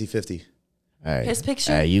split it 50-50? Hey, His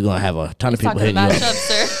picture? Hey, you gonna have a ton of He's people talking hitting you to up. match up,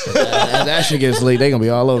 sir. As that shit gets leaked, they gonna be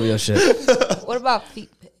all over your shit. What about feet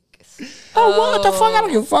pics? Oh, what the fuck? I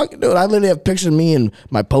don't give a fuck. Dude, I literally have pictures of me in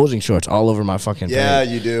my posing shorts all over my fucking Yeah,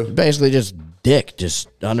 page. you do. Basically just dick, just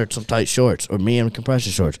under some tight shorts, or me in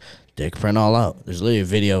compression shorts. Dick print all out. There's literally a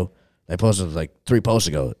video I posted like 3 posts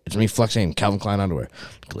ago. It's me flexing in Calvin Klein underwear.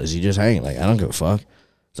 Glizzy just hanging. Like, I don't give a fuck.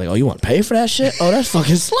 It's like, oh, you want to pay for that shit? Oh, that's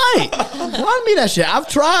fucking slight. Run me that shit. I've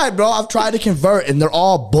tried, bro. I've tried to convert, and they're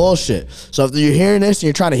all bullshit. So if you're hearing this and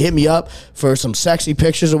you're trying to hit me up for some sexy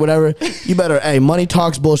pictures or whatever, you better, hey, money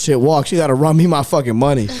talks, bullshit walks. You got to run me my fucking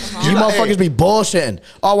money. You motherfuckers be bullshitting.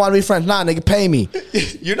 Oh, I want to be friends. Nah, nigga, pay me.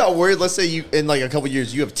 You're not worried. Let's say you in like a couple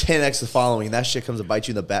years you have 10x the following, and that shit comes to bite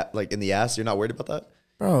you in the back, like in the ass. You're not worried about that?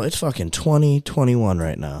 Bro, it's fucking 2021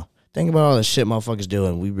 right now. Think about all the shit motherfuckers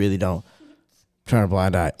doing. We really don't. Turn a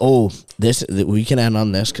blind eye. Oh, we can end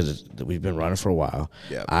on this because we've been running for a while.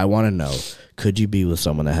 Yeah. I want to know, could you be with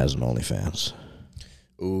someone that has an OnlyFans?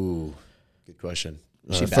 Ooh, good question.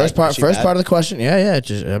 First part of the question. Yeah.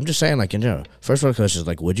 I'm just saying, like in general. First part of the question is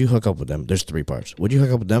like, would you hook up with them? There's 3 parts. Would you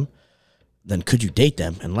hook up with them? Then could you date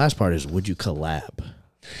them? And the last part is, would you collab?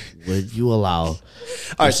 Would you allow? All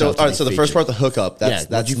right, so the first featured? part, the hookup. That's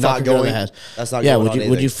would you not fuck a girl going. that has- That's not Yeah, going. would on you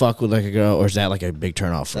anything. fuck with like a girl, or is that like a big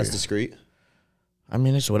turn off for That's you? discreet. I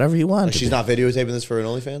mean, it's whatever you want. it to She's be. not videotaping this for an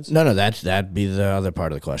OnlyFans. No, that'd be the other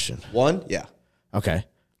part of the question. One, yeah. Okay.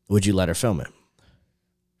 Would you let her film it?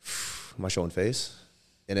 Am I showing face?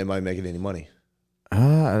 And am I making any money?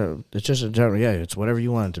 It's just a general. Yeah, it's whatever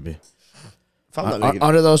you want it to be. If I'm not making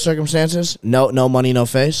Under those circumstances, no money, no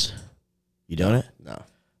face. You doing it? no,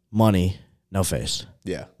 Money, no face.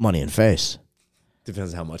 yeah, Money and face.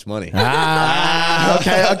 depends on how much money.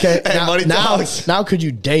 Okay. Hey, money talks. Now, could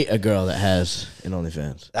you date a girl that has an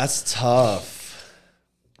OnlyFans? That's tough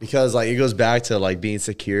because like it goes back to like being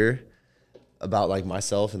secure about like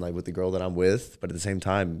myself and like with the girl that I'm with, but at the same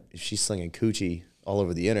time, if she's slinging coochie all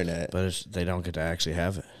over the internet, But they don't get to actually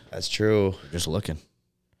have it. that's true. They're just looking.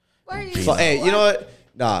 Why are you? But, hey, you know what?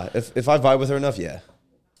 Nah, if I vibe with her enough, yeah,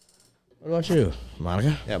 What about you,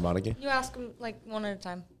 Monica? yeah, Monica. You ask them like one at a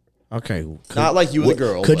time. Okay. Not like you with a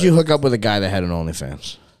girl. Could but- you hook up with a guy that had an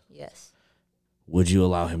OnlyFans? Yes. Would you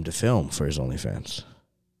allow him to film for his OnlyFans,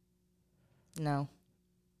 No.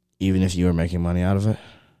 even if you were making money out of it?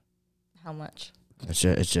 How much? It's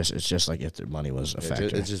just like if the money was a factor.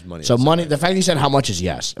 It's just money. So money. The fact you said how much is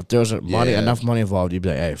yes. If there was enough money involved, you'd be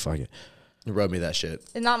like, hey, fuck it. Rub me that shit.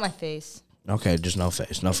 It's not my face. Okay, just no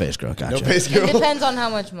face, girl. Gotcha. No face It girl. depends on how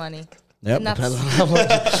much money. Yep, And that's- depends on how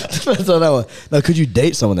much. Depends on that one. Now, could you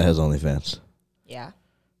date someone that has OnlyFans? Yeah.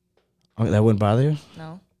 Okay, that wouldn't bother you.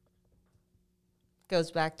 No.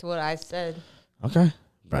 Goes back to what I said. Okay,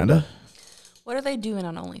 Brenda. What are they doing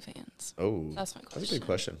on OnlyFans? Oh, That's my that's a question. good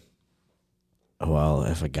question. Well,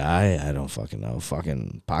 if a guy, I don't fucking know,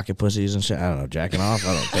 fucking pocket pussies and shit. I don't know, jacking off.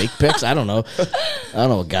 I don't fake pics. I don't know. I don't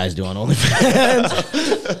know what guys do on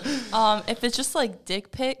OnlyFans. If it's just like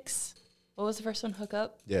dick pics, what was the first one?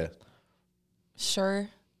 Hookup? Yeah. Sure.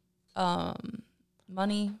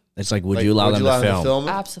 Money? It's like, would Like, you allow them to them film?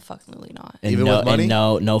 Absolutely not. And Even no, with money?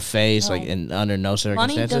 And no face, No. like in under no Money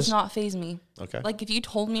circumstances. does not phase me. Okay. Like if you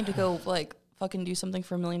told me to go like fucking do something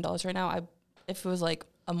for $1 million right now, if it was like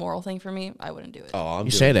a moral thing for me, I wouldn't do it. Oh, I'm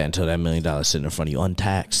You doing- say that until that $1 million sitting in front of you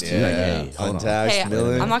untaxed. You're like, Yeah, hey, hold on. untaxed Hey,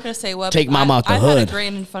 million. I'm not gonna say what. Take but mom out the I've hood. had a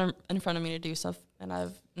grand in front of me to do stuff, and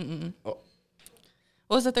I've. Oh.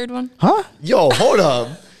 What was the third one? Huh? Yo, hold up.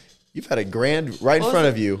 You've had a grand right in What was front it?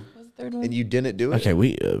 of you, What was the third one? and you didn't do it. Okay,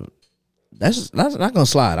 That's not gonna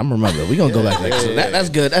slide. I'm gonna remember. We gonna go back to that. So that's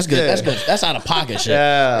good. That's good. Yeah. That's good. That's out of pocket shit.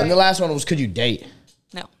 Yeah. And the last one was, could you date?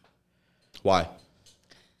 No. Why?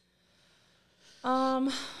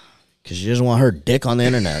 Because she doesn't want her dick on the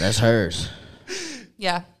internet. That's hers.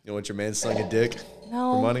 Yeah. You want your man sucking a dick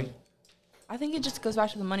No. for money? I think it just goes back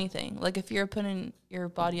to the money thing. Like if you're putting your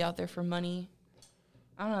body out there for money,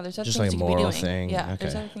 I don't know. There's other Just things like you a could be moral doing. thing. Yeah.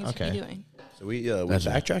 There's Okay. other things you Okay. could be doing. So we That's it.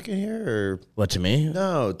 backtracking here or What, to me?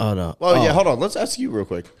 no? Oh, no. Well, yeah. Oh. Hold on. Let's ask you real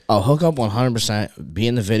quick. I'll hook up 100%. Be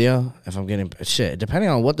in the video if I'm getting shit. Depending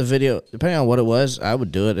on what it was, I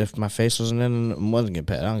would do it if my face wasn't in and wasn't getting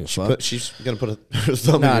paid. I don't give a fuck. She's gonna put her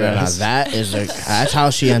thumb No, in your no, no. ass. That's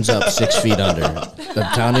how she ends up 6 feet under.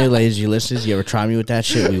 I'm telling you, ladies, you listeners, you ever try me with that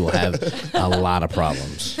shit, we will have a lot of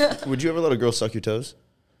problems. Would you ever let a girl suck your toes?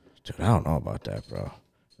 Dude, I don't know about that, bro.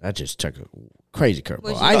 That just took a crazy curveball.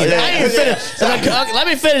 Would you- I ain't finish. Let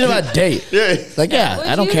me finish about date. Yeah. Like, yeah, Would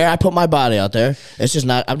I don't you? care. I put my body out there. It's just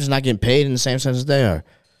not. I'm just not getting paid in the same sense as they are.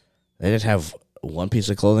 They just have one piece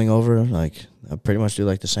of clothing over. Like, I pretty much do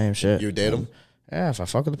like the same shit. You would date him? Yeah, if I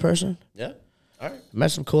fuck with the person. Yeah. All right. Met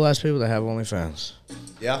some cool ass people that have OnlyFans.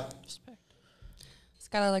 Yeah.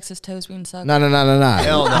 Skylar likes his toes being sucked. No. Hell no. No.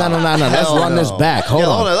 Let's Hell run this no. back. Hold Yeah,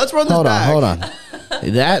 on. hold on. Let's run this back. Hold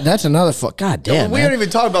on. That's another fuck. God damn, we man. don't even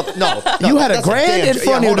talk about no. You had a that's grand damn in joke.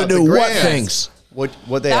 front of you hold to up, do the what grands. things?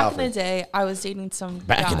 What they Back offer? in the day, I was dating some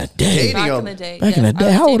Back in guy. the day. Dating Back him. in the day. Back in the yes, I day.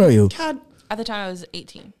 was How old dating- are you? At the time, I was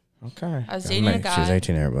 18. Okay. I was dating a She was guy.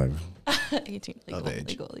 18, everybody. 18. Of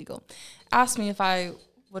age. Legal. Asked me if I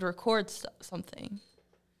would record something.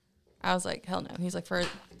 I was like, hell no. He's like, for a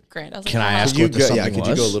grand. I was like, Can I "Hell no." ask Could you what the go, something yeah, could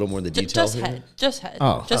you go a was? little more into Ju- detail just here? head. Just head.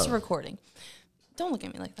 Oh. Just a recording. Don't look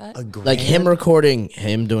at me like that. A grand? Like him recording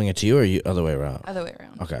him doing it to you, or you other way around? Other way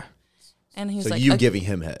around. Okay. And he's So like, you "A- giving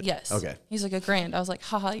him head? Yes. Okay. He's like, a grand. I was like,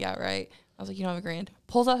 haha, yeah, right. I was like, you don't have a grand.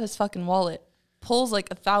 Pulls out his fucking wallet. Pulls like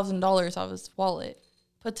 $1,000 out of his wallet.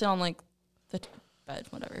 Puts it on like the bed,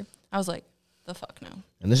 whatever. I was like, the fuck no.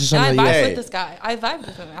 And this is And I something vibed that you Hey. with this guy. I vibed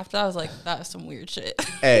with him. After that, I was like, that is some weird shit.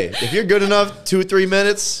 Hey, if you're good enough, 2-3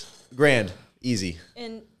 minutes, grand, easy.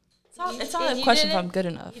 And It's not a question if I'm good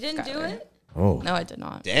enough. You didn't do Skylar. it? Oh. No, I did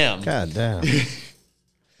not. Damn. God damn.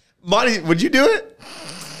 Monty, would you do it?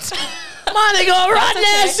 Money gonna run okay.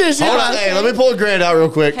 this. Hold on. Hey, let me pull a grand out real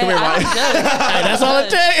quick. Hey, Come here, I Monty. have jokes. Hey, that's all it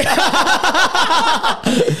takes.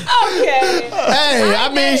 Okay. Hey,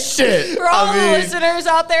 I mean, shit. For all mean, the listeners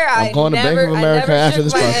out there, I going to Bank never, of America I never after shook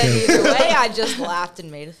this my head podcast. either way. I just laughed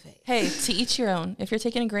and made a face. Hey, to each your own. If you're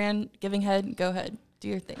taking a grand, giving head, go ahead. Do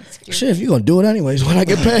your thing. Shit, if you gonna do it anyways, when I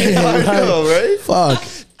get paid. I know, right? Fuck.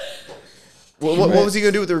 What was he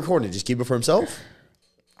gonna do with the recording? Just keep it for himself?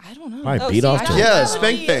 I don't know. Probably beat off to Yeah, it. that would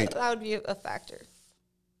spank be- bank. That would be a factor.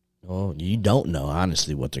 Oh, you don't know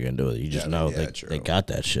honestly what they're gonna do with it. You just Yeah, know yeah, they true. got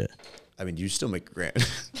that shit. I mean, you still make a grand.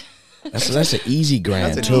 That's an easy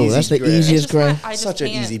grand That's an too. easy That's the grand. easiest It's just grand. not- I just Such an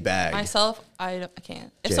can't. easy bag. Myself, I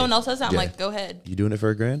can't. If Jay, someone else does that, I'm Jay. like, go ahead. You doing it for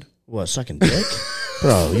a grand? What, sucking dick?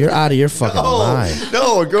 Bro, you're out of your fucking mind.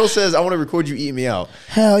 No, a girl says, I want to record you eating me out.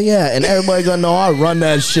 Hell yeah. And everybody gonna know I run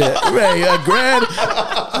that shit. Ray, a grand,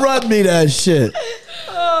 run me that shit.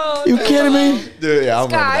 You kidding me? Dude, yeah, I'm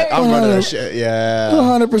running that. Sky. I'm running that shit. Yeah.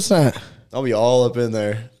 100%. I'll be all up in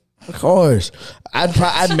there. Of course.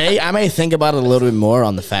 I may think about it a little bit more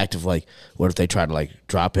on the fact of like, what if they try to like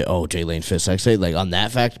drop it? Oh, Jay Lane Fit Sex Tape, like on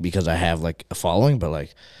that fact because I have like a following, but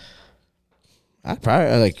like, I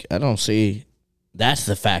don't see that's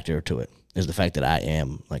the factor to it is the fact that I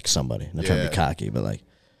am like somebody. I'm not trying to be Yeah. cocky, but like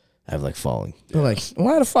I have like following. But like,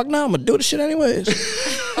 why the fuck now? I'm gonna do the shit anyways.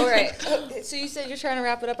 All right. So you said you're trying to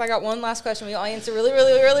wrap it up. I got one last question. We all answer really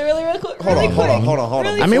quick. Hold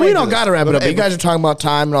on. I mean, we don't gotta wrap it up. You guys are talking about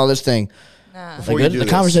time and all this thing. Nah. Before Like, you the do this-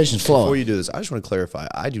 conversation's flowing. Before you do this, I just want to clarify.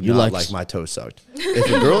 I do You not like- like my toes sucked. If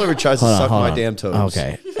a girl ever tries to Hold on, suck hold my on. damn toes,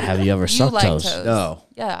 Okay. Have you ever You sucked like toes? toes. no.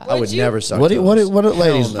 Yeah. I would you? never suck What? toes.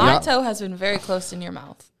 Ladies? no. My y'all- toe has been very close in your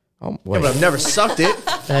mouth. Oh, Yeah, wait. but I've never sucked it.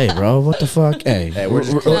 Hey, bro, what the fuck? Hey, Hey, we're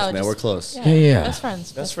just No, close, man. just- We're close. Yeah. Best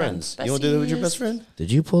friends. Best friends. You want to do that with your best friend?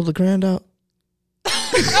 Did you pull the grand out?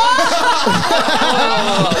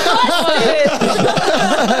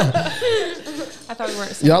 I thought we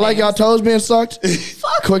weren't. saying Y'all like y'all names. toes being sucked?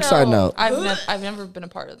 Quick side note. I've never been a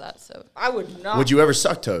part of that, so I would not. Would you ever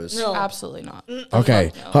suck toes? No. absolutely not. Okay,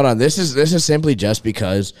 Fuck no. hold on. This is simply just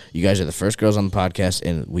because you guys are the first girls on the podcast,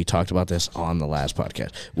 and we talked about this on the last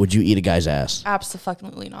podcast. Would you eat a guy's ass?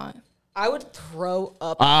 Absolutely not. I would throw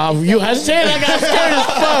up. You hesitated. I got scared as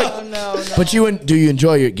fuck. Oh, no. But do you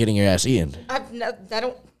enjoy getting your ass eaten? I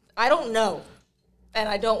don't know, and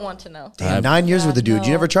I don't want to know. Damn, 9 years with a dude. You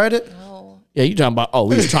no. never tried it? No. Yeah, you talking about,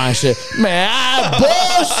 we was trying shit. Man,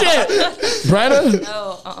 bullshit. Brenda,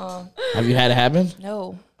 No, have you had it happen?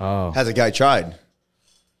 no, Has a guy tried?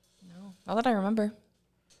 not that I remember.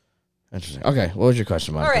 Interesting. Okay, what was your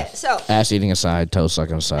question, Monica? All right, so Ass eating aside, toe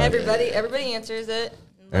sucking aside. everybody answers it.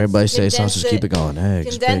 Let's Everybody say something, condense just keep it going.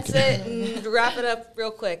 Eggs, Condense bacon. it and wrap it up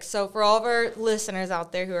real quick. So for all of our listeners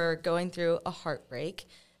out there who are going through a heartbreak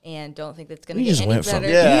and don't think that's going to We get just any went from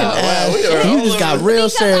better. you just got real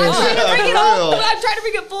serious. I'm trying to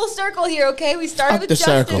bring it full circle here, okay? We started Fuck with the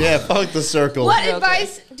Justin. circle. Yeah, fuck the circle. What Okay.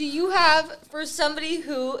 advice do you have for somebody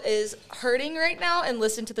who is hurting right now and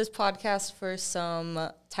listen to this podcast for some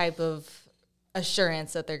type of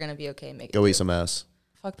assurance that they're going to be okay? Make it. Go eat some ass.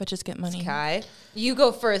 Fuck bitches, get money. Kai, you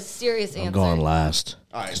go first. Serious I'm answer. going last.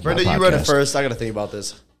 All right, It's my Brenda, you read it podcast. first. I got to think about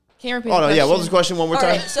this. Can you repeat Oh, no, the yeah. What was question? the question one more All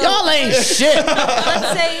time? right, so Y'all ain't shit.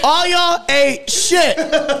 let's say All y'all ain't shit.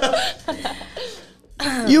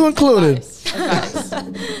 You included.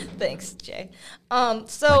 thanks, Jay.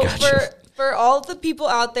 So for all the people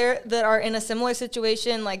out there that are in a similar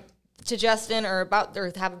situation, like to Justin, or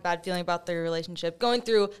have a bad feeling about their relationship, going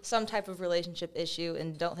through some type of relationship issue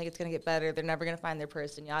and don't think it's going to get better, they're never going to find their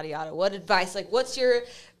person, yada yada. What advice? Like, what's your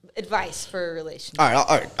advice for a relationship? All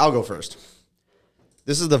right, I'll go first.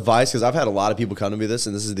 This is the advice because I've had a lot of people come to me this,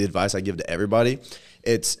 and this is the advice I give to everybody.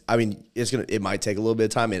 It might take a little bit of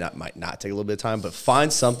time, and it might not take a little bit of time, but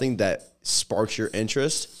find something that sparks your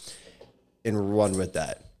interest and run with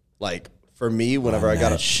that. Like for me, whenever I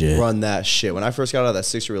got to run that shit, when I first got out of that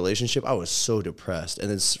 6-year relationship, I was so depressed, and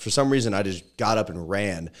then for some reason I just got up and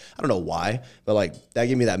ran. I don't know why, but like that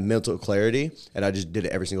gave me that mental clarity, and I just did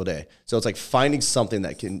it every single day. So it's like finding something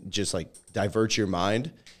that can just like divert your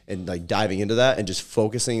mind and like diving into that and just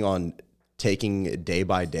focusing on taking it day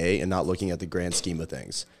by day and not looking at the grand scheme of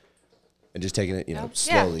things and just taking it,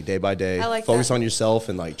 slowly, day by day. I like Focus that. on yourself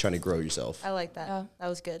and like trying to grow yourself. I like that. Yeah. That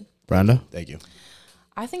was good. Brenda? Thank you.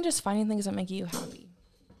 I think just finding things that make you happy.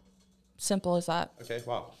 Simple as that. Okay,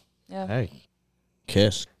 wow. Yeah. Hey.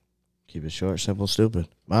 Kiss. Keep it short, simple, stupid.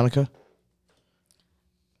 Monica?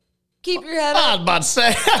 Keep your head I up. was about to say.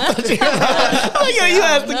 You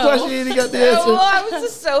asked the question and you got the Well, answer. I was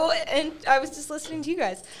just and I was just listening to you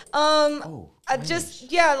guys.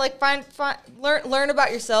 Learn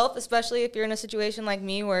about yourself, especially if you're in a situation like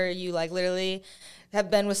me where you like literally have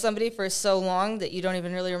been with somebody for so long that you don't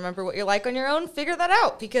even really remember what you're like on your own. Figure that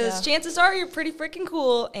out because chances are you're pretty freaking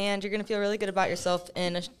cool and you're gonna feel really good about yourself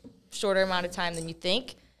in a shorter amount of time than you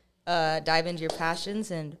think. Dive into your passions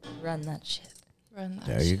and run that shit. Run that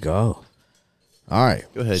There you go. All right.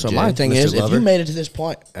 Go ahead, So Jay. my thing Mr. is, if Lover. you made it to this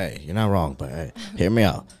point, hey, you're not wrong, but hey, hear me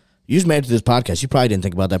out. You just made it to this podcast. You probably didn't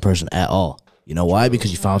think about that person at all. You know why?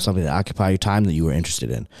 Because you found something that occupied your time that you were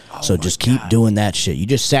interested in. So just keep doing that shit. You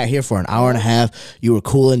just sat here for an hour and a half. You were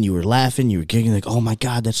cooling. You were laughing. You were giggling like, oh my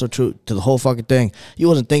God, that's so true to the whole fucking thing. You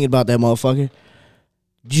wasn't thinking about that motherfucker.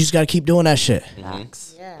 You just got to keep doing that shit.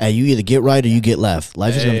 facts. Yeah. Hey, you either get right or you get left.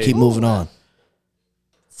 Life is going to keep moving on.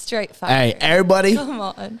 Straight fire. Hey, everybody, Come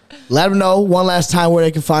on. let them know one last time where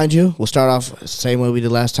they can find you. We'll start off same way we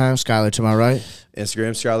did last time. Skylar to my right. Instagram,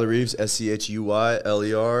 Skylar Reeves,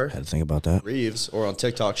 SCHUYLER Had to think about that. Reeves, or on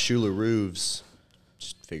TikTok, Shula Roofs.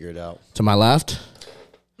 Just figure it out. To my left.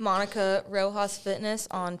 Monica Rojas Fitness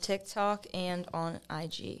on TikTok and on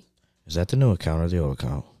IG. Is that the new account or the old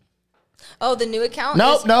account? Oh, the new account?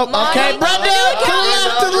 Nope. is Okay, Monty- Brenda, the new to the account left,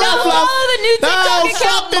 is- to the left, No, left. the new TikTok account.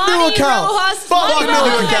 fuck the new Monty account. Rojas- Fuck Monty the new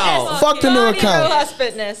Rojas account. Fitness. Fuck the new Monty account. Rojas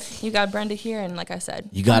Fitness. You got Brenda here, and like I said,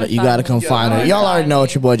 You got to come find her. Y'all already know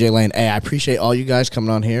it's your boy Jay Lane. Hey, I appreciate all you guys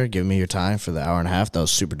coming on here, giving me your time for the hour and a half. That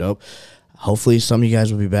was super dope. Hopefully, some of you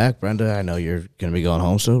guys will be back. Brenda, I know you're gonna be going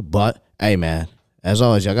home soon, but hey, man, as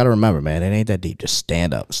always, y'all got to remember, man, it ain't that deep. Just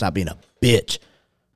stand up. Stop being a bitch.